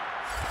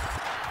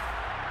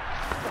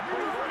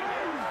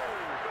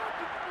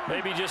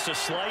 Maybe just a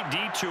slight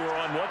detour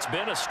on what's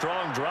been a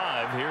strong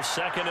drive. Here's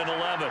 2nd and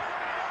 11.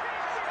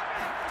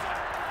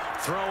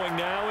 Throwing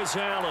now is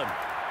Allen.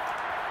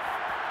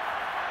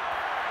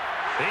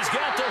 He's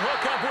got the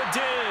hook up with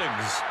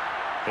Diggs.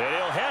 And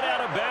he'll head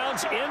out of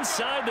bounds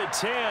inside the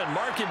 10.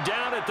 Mark it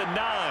down at the 9.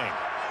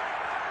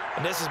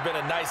 And this has been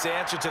a nice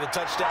answer to the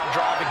touchdown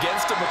drive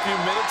against them a few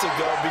minutes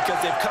ago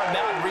because they've come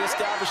out and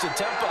reestablished the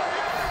tempo.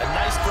 A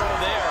nice throw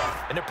there,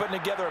 and they're putting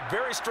together a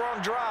very strong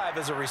drive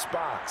as a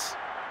response.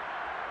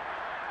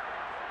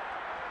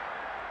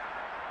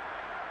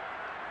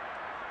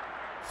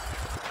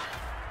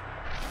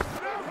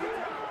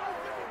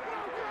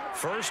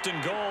 First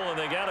and goal, and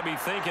they got to be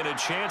thinking a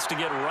chance to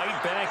get right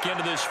back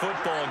into this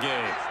football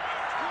game.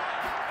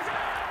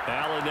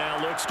 Allen now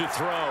looks to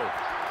throw.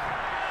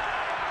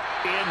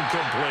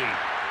 Incomplete.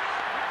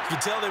 You can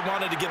tell they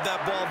wanted to get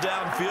that ball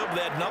downfield, but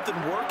they had nothing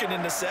working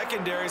in the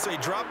secondary, so he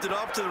dropped it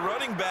off to the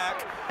running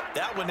back.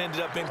 That one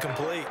ended up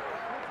incomplete.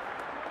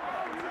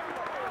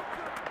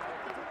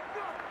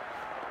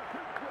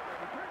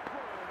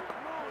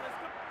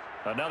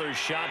 Another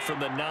shot from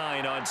the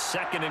 9 on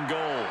 2nd and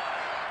goal.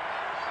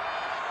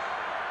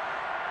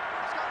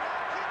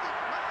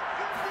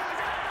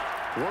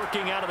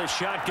 Working out of the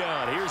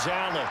shotgun. Here's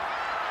Allen.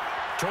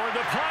 Toward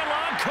the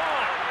pylon,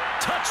 caught.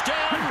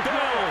 Touchdown,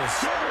 Bills.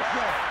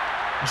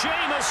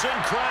 Jamison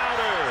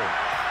Crowder.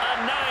 A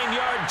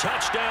 9-yard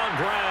touchdown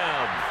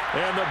grab.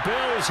 And the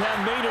Bills have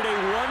made it a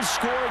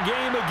 1-score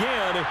game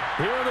again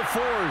here in the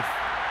 4th.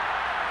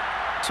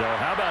 So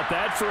how about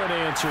that for an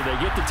answer? They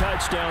get the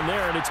touchdown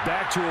there, and it's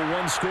back to a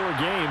 1-score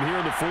game here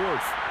in the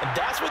 4th. And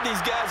that's what these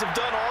guys have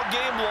done all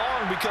game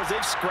long because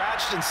they've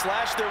scratched and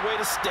slashed their way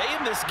to stay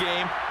in this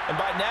game. And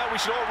by now,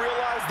 we should all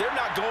realize they're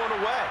not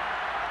going away.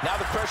 Now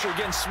the pressure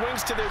again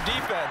swings to their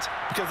defense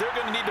because they're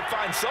going to need to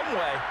find some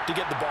way to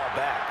get the ball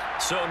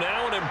back. So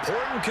now an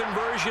important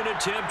conversion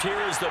attempt here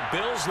as the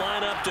Bills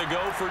line up to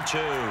go for 2.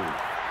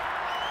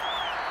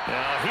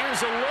 Now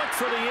here's a look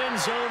for the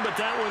end zone, but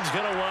that one's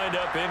going to wind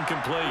up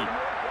incomplete.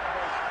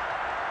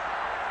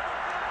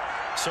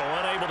 So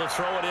unable to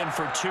throw it in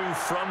for 2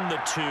 from the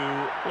 2.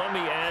 Let me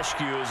ask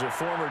you, as a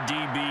former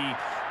DB,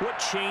 what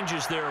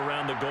changes there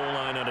around the goal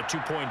line on a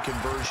 2-point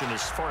conversion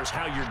as far as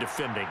how you're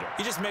defending it?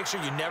 You just make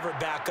sure you never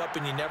back up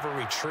and you never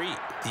retreat.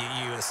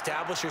 You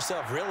establish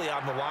yourself really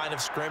on the line of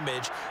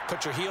scrimmage,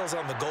 put your heels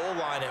on the goal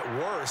line at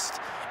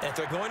worst, and if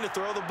they're going to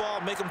throw the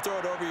ball, make them throw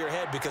it over your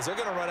head because they're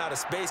going to run out of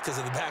space because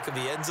of the back of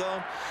the end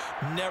zone.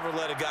 Never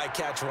let a guy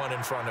catch one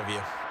in front of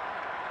you.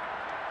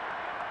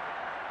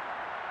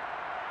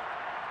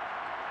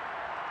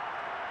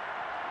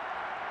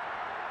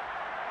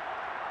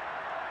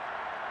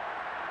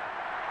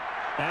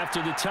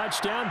 After the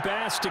touchdown,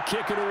 Bass to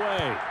kick it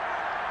away.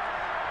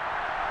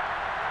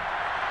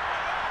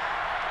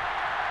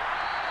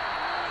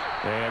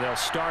 And they'll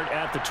start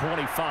at the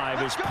 25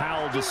 as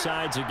Powell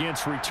decides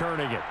against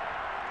returning it.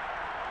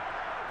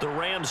 The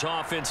Rams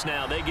offense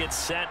now, they get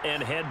set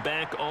and head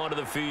back onto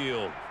the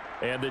field.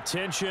 And the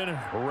tension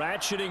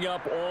ratcheting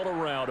up all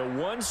around. A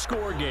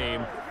 1-score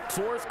game,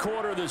 4th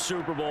quarter of the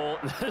Super Bowl.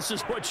 This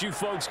is what you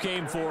folks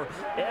came for.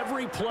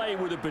 Every play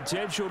with the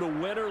potential to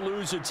win or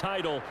lose a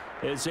title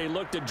as they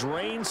look to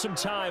drain some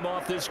time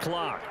off this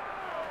clock.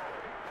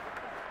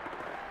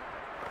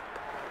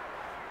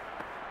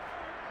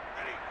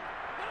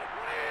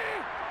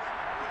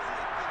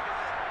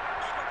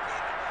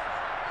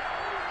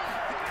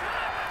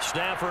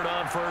 Stafford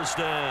on 1st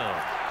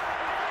down.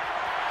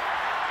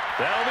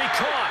 That'll be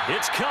caught.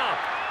 It's Cup.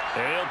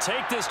 And he'll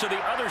take this to the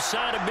other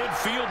side of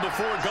midfield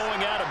before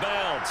going out of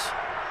bounds.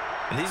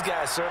 And these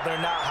guys certainly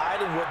are not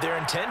hiding what their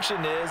intention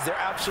is. They're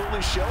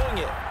absolutely showing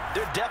it.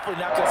 They're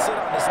definitely not going to sit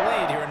on this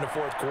lead here in the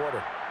 4th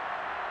quarter.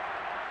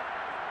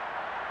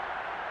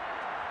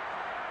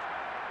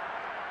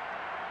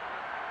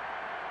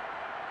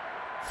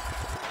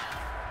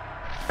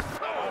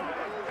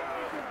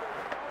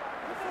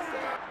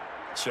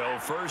 So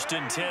 1st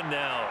and 10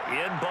 now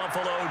in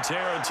Buffalo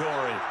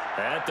territory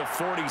at the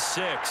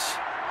 46.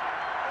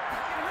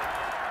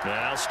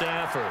 Now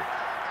Stafford.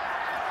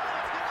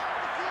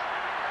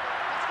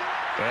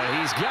 And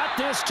he's got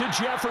this to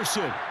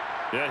Jefferson.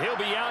 And he'll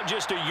be out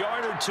just a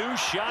yard or two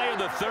shy of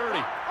the 30.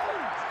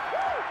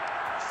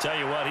 Tell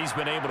you what, he's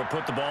been able to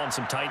put the ball in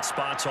some tight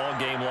spots all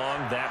game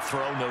long. That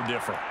throw, no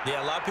different.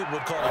 Yeah, a lot of people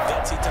would call it a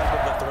gutsy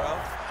type of a throw.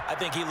 I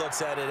think he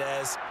looks at it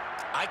as,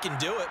 I can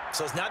do it,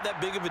 so it's not that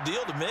big of a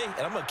deal to me,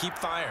 and I'm going to keep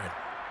firing.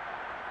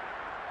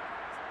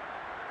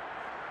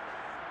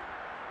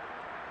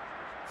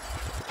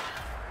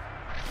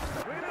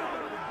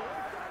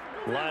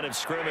 Line of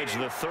scrimmage,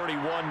 the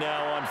 31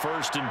 now on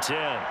 1st and 10.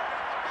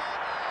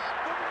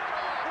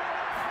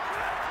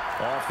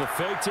 Off the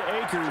fake to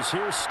Akers,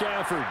 here's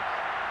Stafford.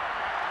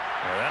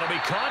 Well, that'll be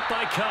caught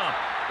by Cup.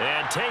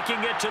 And taking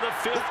it to the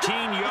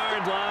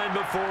 15-yard line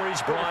before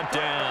he's brought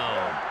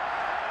down.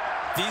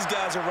 These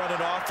guys are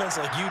running offense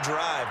like you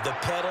drive. The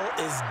pedal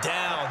is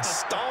down,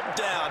 stomp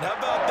down. How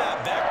about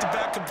that?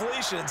 Back-to-back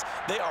completions.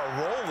 They are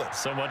rolling.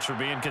 So much for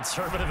being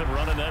conservative and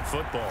running that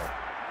football.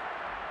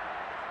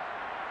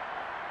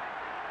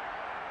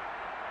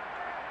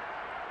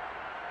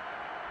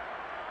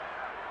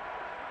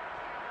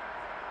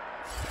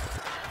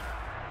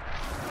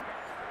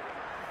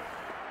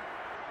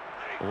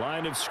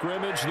 Line of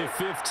scrimmage, the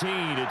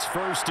 15. It's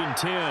 1st and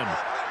 10.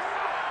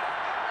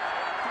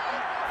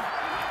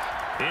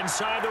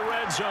 Inside the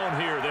red zone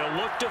here. They'll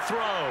look to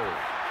throw.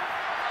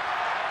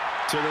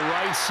 To the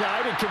right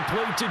side and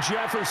complete to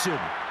Jefferson.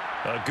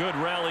 A good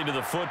rally to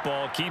the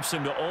football. Keeps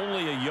him to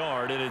only a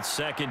yard, and it's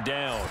 2nd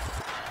down.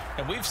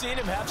 And we've seen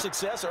him have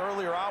success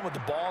earlier on with the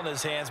ball in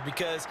his hands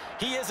because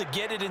he is a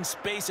get it in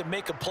space and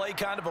make a play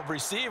kind of a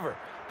receiver.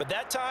 But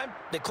that time,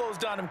 they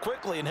closed on him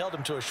quickly and held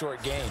him to a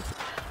short gain.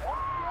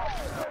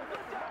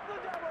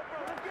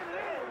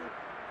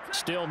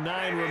 Still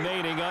 9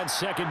 remaining on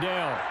 2nd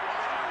down.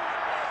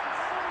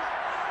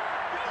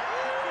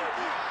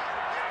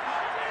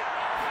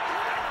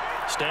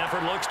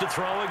 Stafford looks to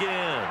throw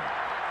again.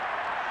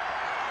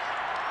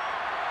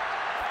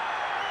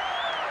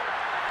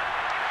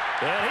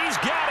 And he's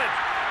got it.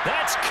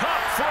 That's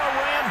Cup for a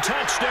Ram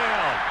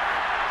touchdown.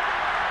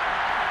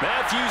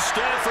 Matthew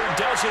Stafford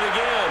does it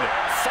again.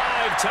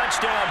 5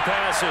 touchdown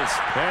passes.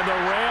 And the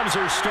Rams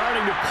are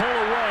starting to pull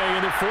away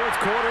in the 4th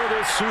quarter of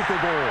this Super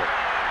Bowl.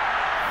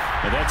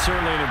 And that's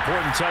certainly an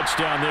important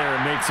touchdown there.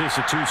 It makes this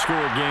a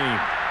 2-score game.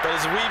 But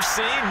as we've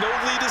seen, no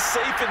lead is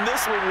safe in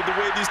this one with the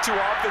way these two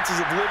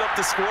offenses have lit up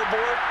the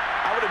scoreboard.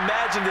 I would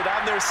imagine that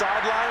on their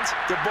sidelines,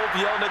 they're both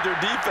yelling at their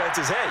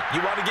defenses, hey,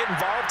 you want to get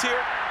involved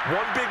here?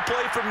 One big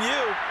play from you,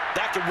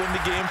 that could win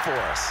the game for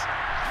us.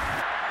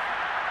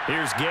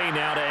 Here's Gay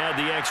now to add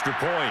the extra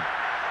point.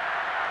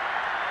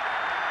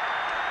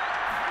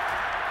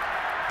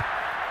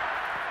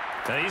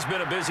 And he's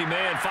been a busy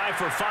man, 5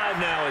 for 5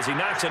 now as he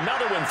knocks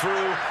another one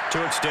through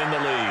to extend the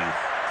lead.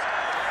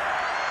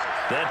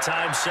 That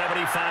time,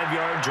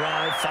 75-yard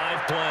drive,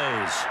 5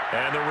 plays.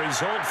 And the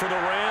result for the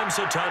Rams,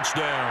 a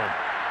touchdown.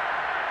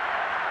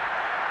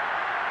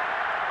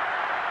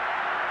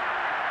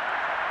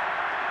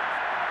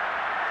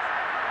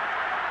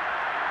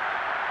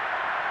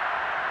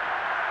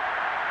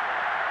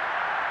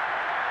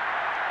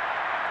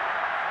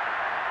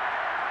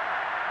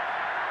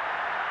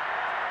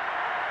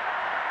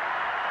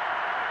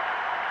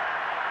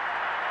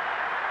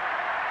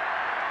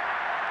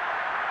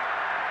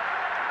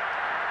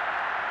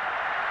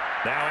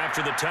 Now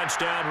after the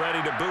touchdown,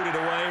 ready to boot it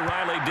away,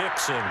 Riley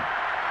Dixon.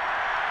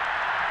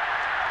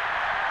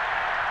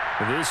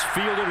 This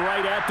fielded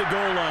right at the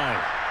goal line.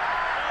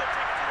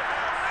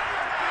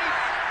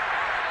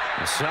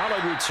 A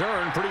solid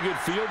return, pretty good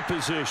field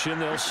position.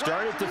 They'll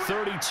start at the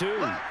 32.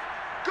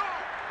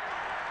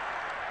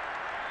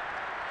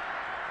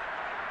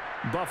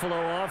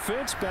 Buffalo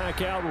offense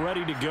back out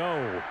ready to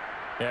go.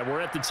 And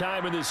we're at the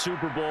time in this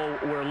Super Bowl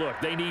where, look,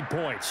 they need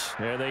points.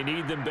 And they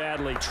need them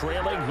badly.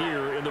 Trailing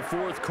here in the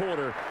 4th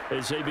quarter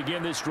as they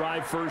begin this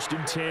drive, 1st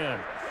and 10.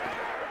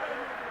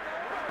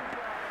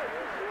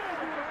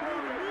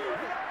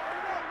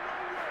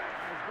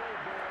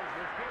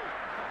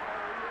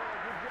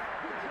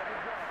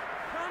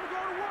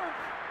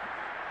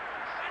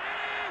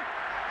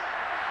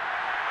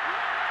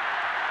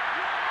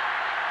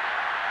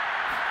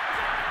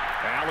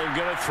 Allen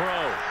going to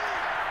throw.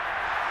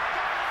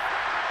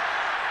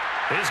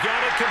 He's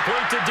got it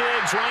complete to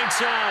Diggs, right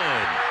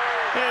side.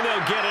 And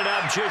they'll get it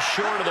up just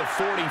short of the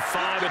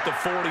 45 at the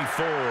 44.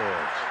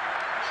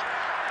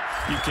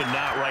 You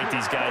cannot write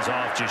these guys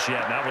off just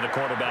yet, not with a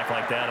quarterback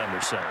like that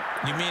under center.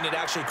 You mean it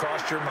actually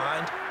crossed your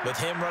mind with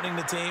him running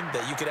the team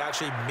that you could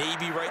actually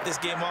maybe write this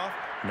game off?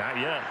 Not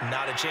yet.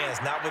 Not a chance.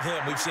 Not with him.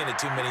 We've seen it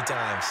too many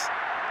times.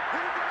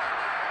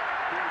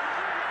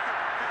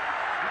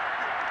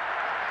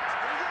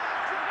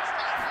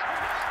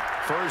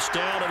 First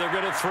down, and they're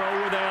going to throw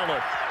with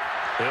Allen.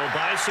 He'll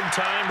buy some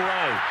time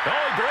right. Oh,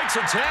 he breaks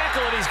a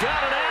tackle, and he's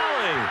got an Allen.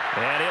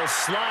 And he'll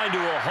slide to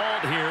a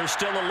halt here,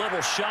 still a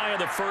little shy of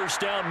the first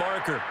down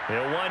marker.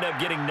 He'll wind up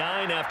getting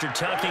 9 after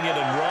tucking it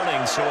and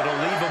running, so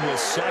it'll leave him with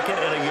 2nd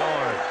and a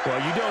yard.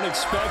 Well, you don't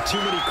expect too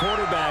many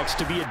quarterbacks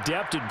to be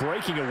adept at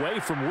breaking away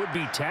from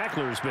would-be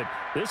tacklers, but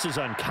this is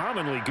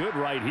uncommonly good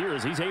right here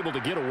as he's able to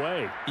get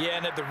away. Yeah,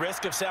 and at the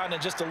risk of sounding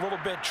just a little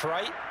bit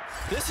trite,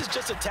 this is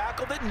just a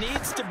tackle that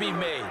needs to be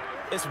made.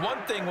 It's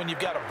one thing when you've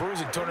got a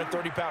bruising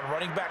 230-pound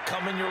running back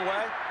coming your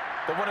way,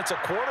 but when it's a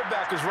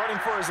quarterback who's running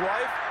for his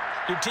life,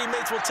 your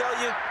teammates will tell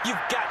you,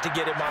 you've got to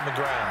get him on the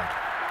ground.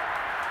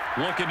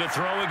 Looking to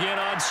throw again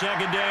on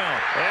 2nd down.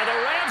 And the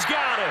Rams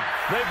got him.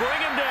 They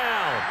bring him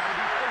down.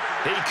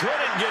 He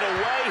couldn't get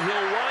away.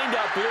 He'll wind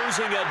up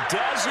losing a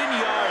dozen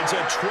yards,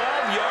 a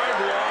 12-yard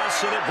loss,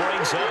 and it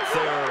brings up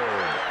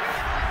 3rd.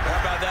 How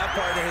about that,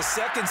 partner? His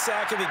 2nd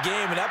sack of the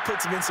game, and that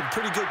puts him in some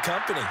pretty good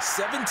company.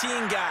 17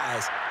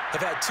 guys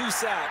have had 2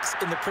 sacks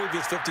in the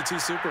previous 52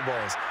 Super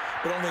Bowls,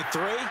 but only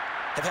 3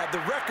 have had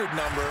the record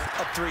number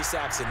of 3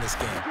 sacks in this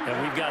game. And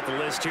we've got the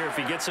list here. If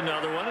he gets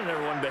another one and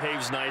everyone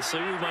behaves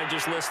nicely, we might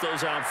just list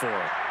those out for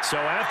him. So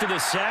after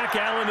the sack,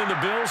 Allen and the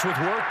Bills with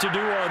work to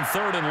do on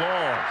 3rd and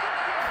long.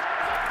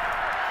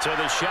 So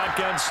the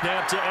shotgun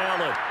snap to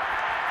Allen.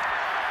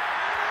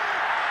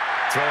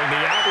 Throwing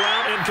the out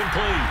route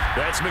incomplete.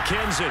 That's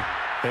McKenzie.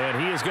 And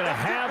he is going to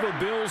have a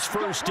Bills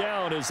first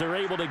down as they're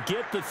able to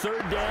get the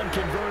 3rd down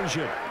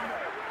conversion.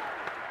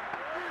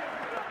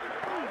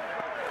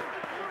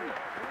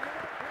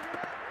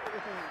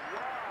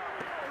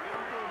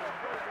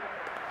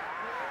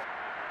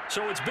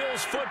 So it's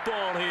Bills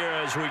football here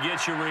as we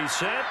get you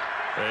reset.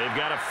 They've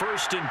got a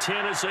 1st and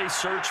 10 as they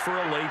search for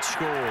a late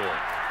score.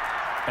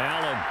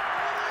 Allen.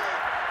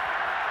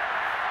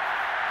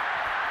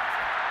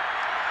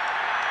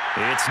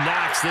 It's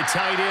Knox, the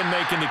tight end,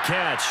 making the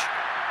catch.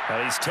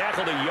 He's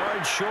tackled a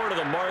yard short of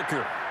the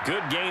marker.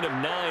 Good gain of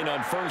 9 on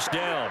 1st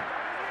down.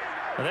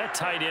 Well, that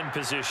tight end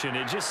position,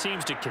 it just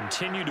seems to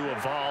continue to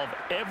evolve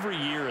every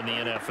year in the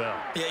NFL.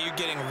 Yeah, you're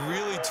getting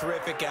really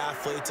terrific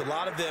athletes. A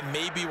lot of them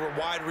maybe were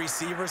wide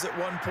receivers at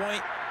one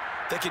point.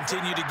 They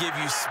continue to give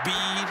you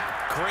speed,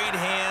 great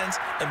hands,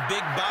 and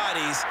big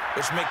bodies,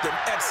 which make them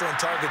excellent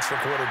targets for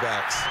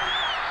quarterbacks.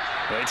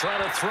 They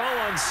try to throw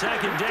on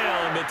 2nd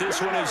down, but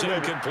this one is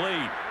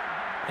incomplete.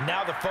 And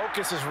now the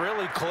focus is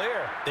really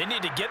clear. They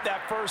need to get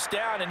that 1st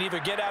down and either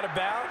get out of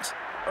bounds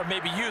or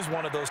maybe use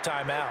one of those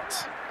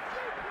timeouts.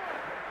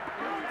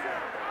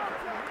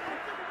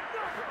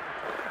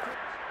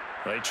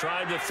 They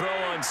tried to throw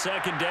on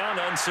 2nd down,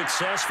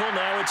 unsuccessful.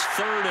 Now it's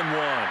 3rd and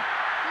 1.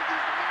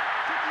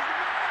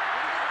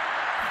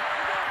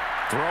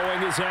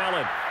 Throwing is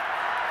Allen.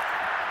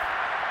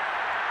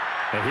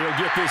 And he'll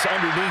get this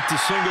underneath to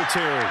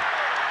Singletary.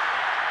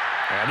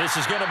 And this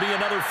is going to be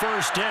another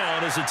 1st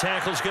down as the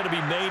tackle's going to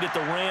be made at the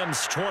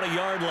Rams'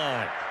 20-yard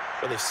line.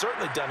 Well, they've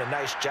certainly done a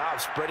nice job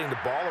spreading the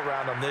ball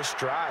around on this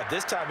drive.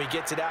 This time he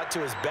gets it out to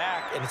his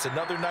back, and it's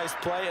another nice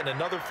play and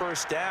another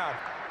 1st down.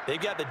 They've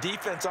got the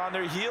defense on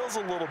their heels a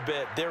little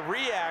bit. They're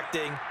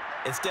reacting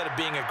instead of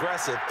being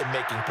aggressive and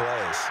making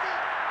plays.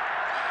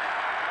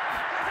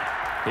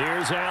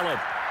 Here's Allen.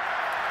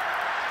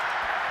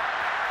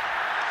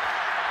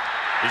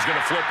 He's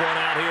going to flip one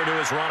out here to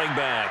his running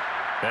back.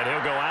 And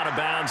he'll go out of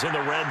bounds in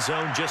the red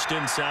zone just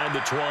inside the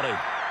 20.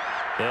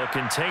 They'll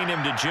contain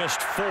him to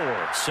just 4.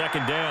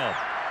 2nd down.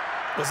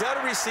 Was that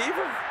a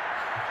receiver?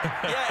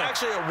 Yeah,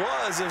 actually it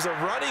was. It was a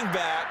running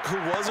back who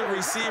was a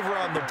receiver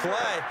on the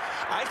play.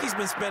 I think he's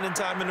been spending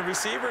time in the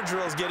receiver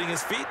drills getting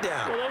his feet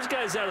down. Well, those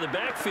guys out of the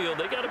backfield,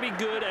 they got to be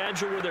good,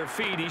 agile with their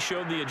feet. He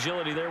showed the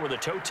agility there with a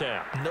toe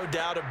tap. No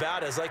doubt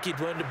about it. It's like he'd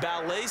went to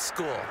ballet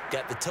school.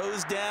 Got the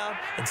toes down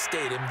and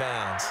stayed in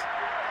bounds.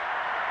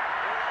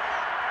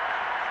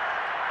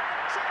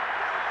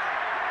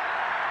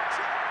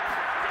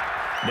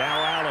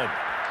 Now Allen.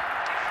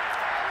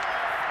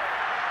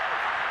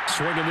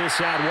 Swinging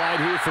this out wide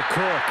here for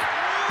Cook.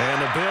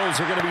 And the Bills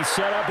are going to be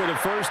set up with a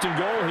 1st and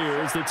goal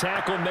here as the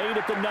tackle made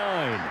at the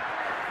 9.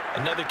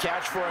 Another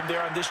catch for him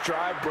there on this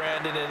drive,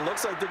 Brandon, and it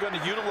looks like they're going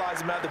to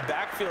utilize him out of the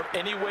backfield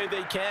any way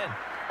they can.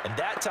 And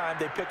that time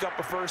they pick up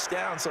a 1st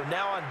down. So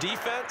now on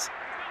defense,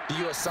 do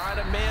you assign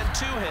a man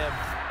to him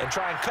and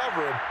try and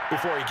cover him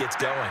before he gets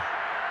going?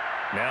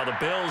 Now the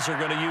Bills are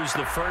going to use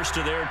the first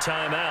of their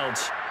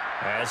timeouts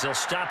as they'll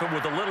stop him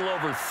with a little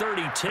over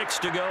 30 ticks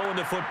to go in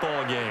the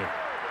football game.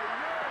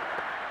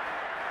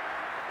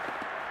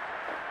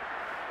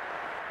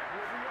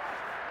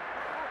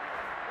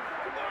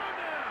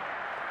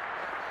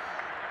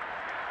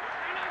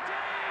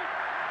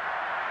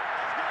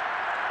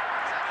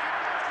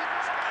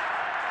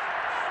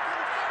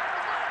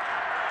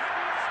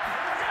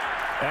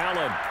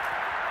 Allen.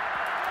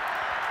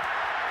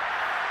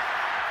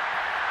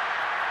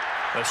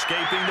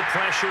 Escaping the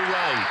pressure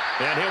right.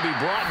 And he'll be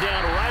brought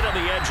down right on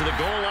the edge of the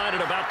goal line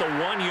at about the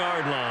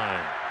 1-yard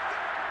line.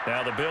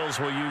 Now the Bills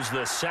will use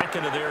the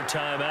second of their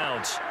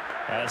timeouts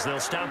as they'll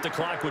stop the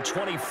clock with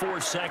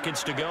 24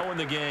 seconds to go in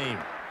the game.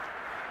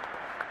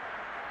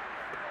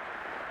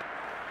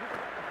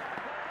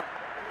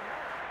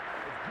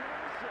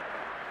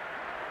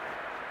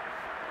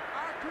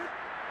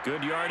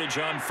 Good yardage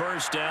on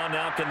first down.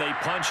 Now can they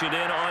punch it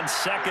in on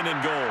 2nd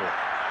and goal?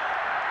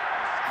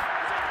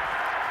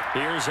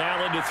 Here's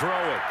Allen to throw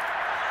it.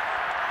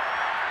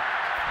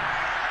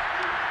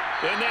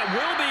 And that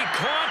will be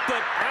caught,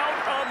 but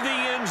out of the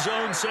end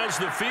zone, says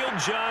the field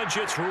judge.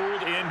 It's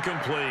ruled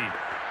incomplete.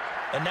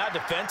 And now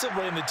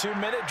defensively in the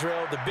 2-minute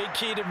drill, the big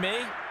key to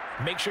me,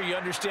 make sure you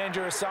understand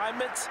your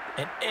assignments,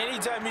 and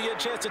anytime you get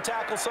a chance to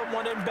tackle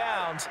someone in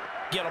bounds,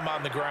 get them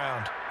on the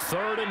ground.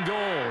 3rd and goal,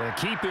 and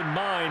keep in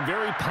mind,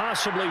 very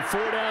possibly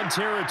 4-down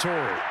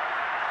territory.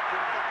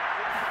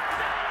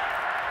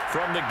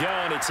 From the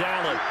gun, it's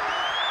Allen.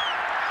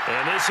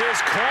 And this is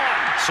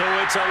caught, so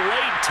it's a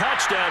late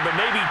touchdown, but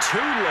maybe too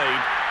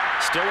late.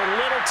 Still a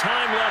little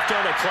time left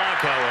on the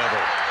clock,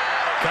 however.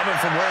 Coming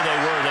from where they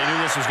were, they knew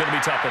this was going to be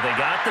tough, but they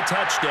got the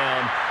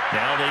touchdown.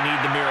 Now they need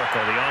the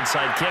miracle, the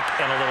onside kick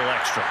and a little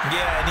extra.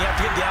 Yeah, and you have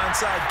to get the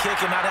onside kick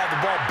and not have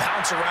the ball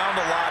bounce around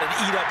a lot and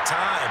eat up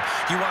time.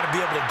 You want to be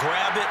able to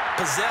grab it,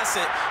 possess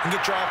it, and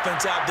get your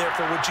offense out there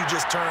for what you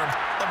just termed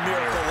a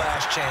miracle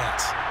last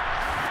chance.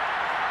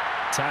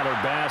 Tyler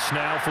Bass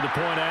now for the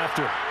point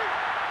after.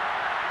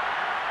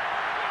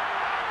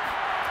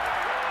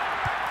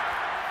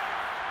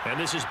 And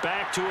this is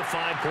back to a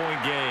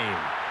 5-point game.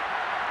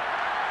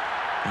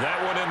 That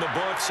one in the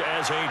books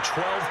as a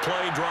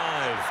 12-play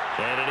drive.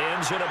 And it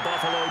ends in a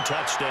Buffalo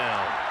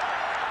touchdown.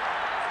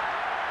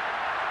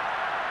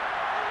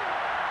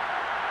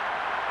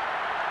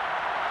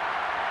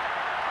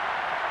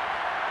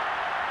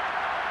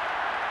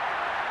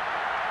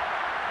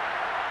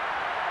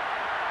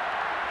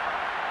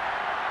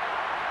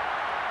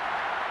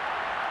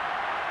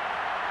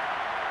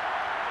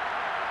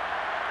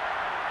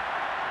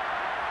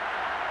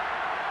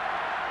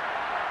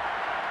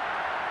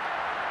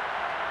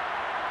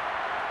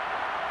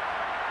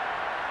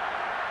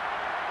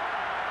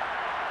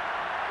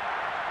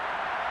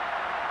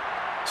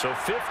 So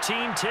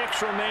 15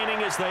 ticks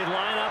remaining as they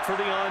line up for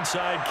the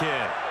onside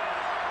kick.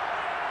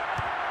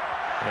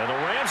 And the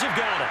Rams have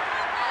got it.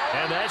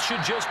 And that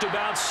should just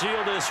about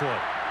seal this one.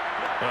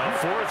 Well,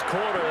 4th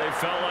quarter, they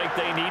felt like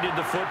they needed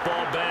the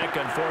football back.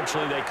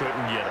 Unfortunately, they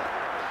couldn't get it.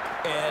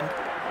 And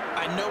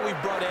I know we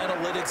brought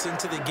analytics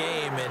into the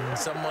game, and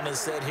someone has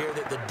said here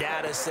that the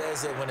data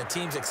says that when a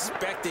team's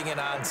expecting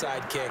an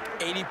onside kick,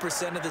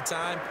 80% of the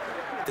time,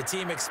 the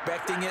team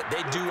expecting it,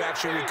 they do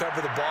actually recover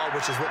the ball,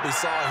 which is what we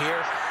saw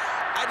here.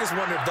 I just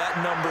wonder if that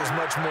number is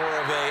much more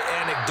of a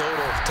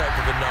anecdotal type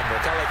of a number.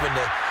 Kind of like when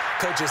the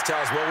coaches tell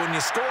us, well, when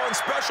you score on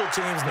special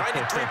teams,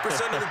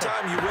 93% of the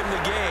time you win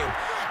the game.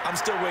 I'm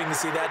still waiting to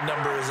see that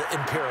number as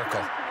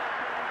empirical.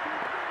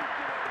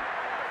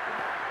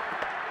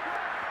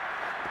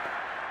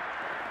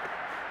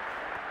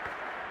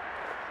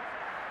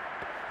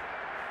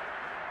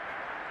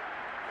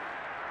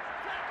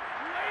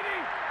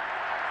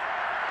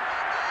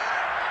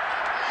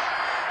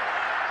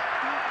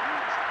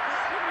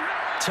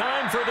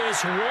 Time for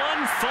this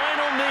one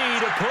final knee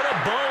to put a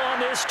bow on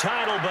this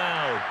title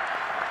bout.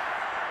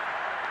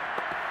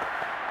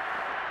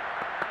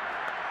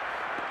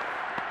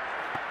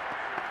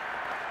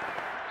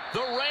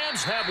 The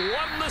Rams have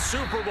won the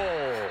Super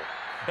Bowl,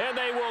 and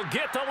they will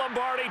get the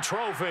Lombardi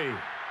Trophy.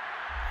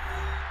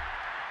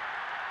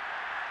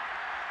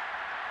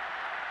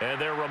 And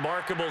their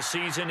remarkable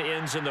season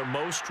ends in the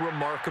most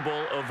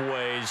remarkable of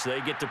ways. They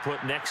get to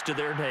put next to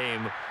their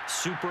name,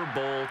 Super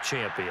Bowl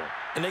champion.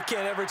 And they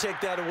can't ever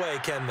take that away,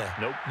 can they?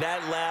 Nope.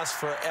 That lasts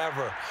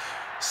forever.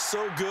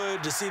 So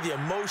good to see the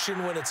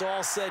emotion when it's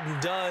all said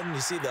and done.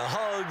 You see the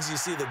hugs, you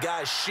see the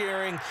guys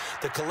sharing,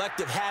 the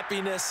collective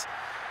happiness.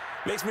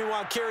 Makes me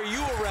want to carry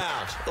you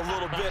around a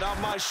little bit on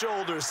my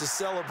shoulders to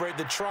celebrate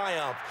the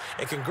triumph.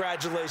 And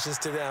congratulations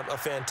to them, a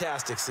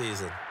fantastic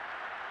season.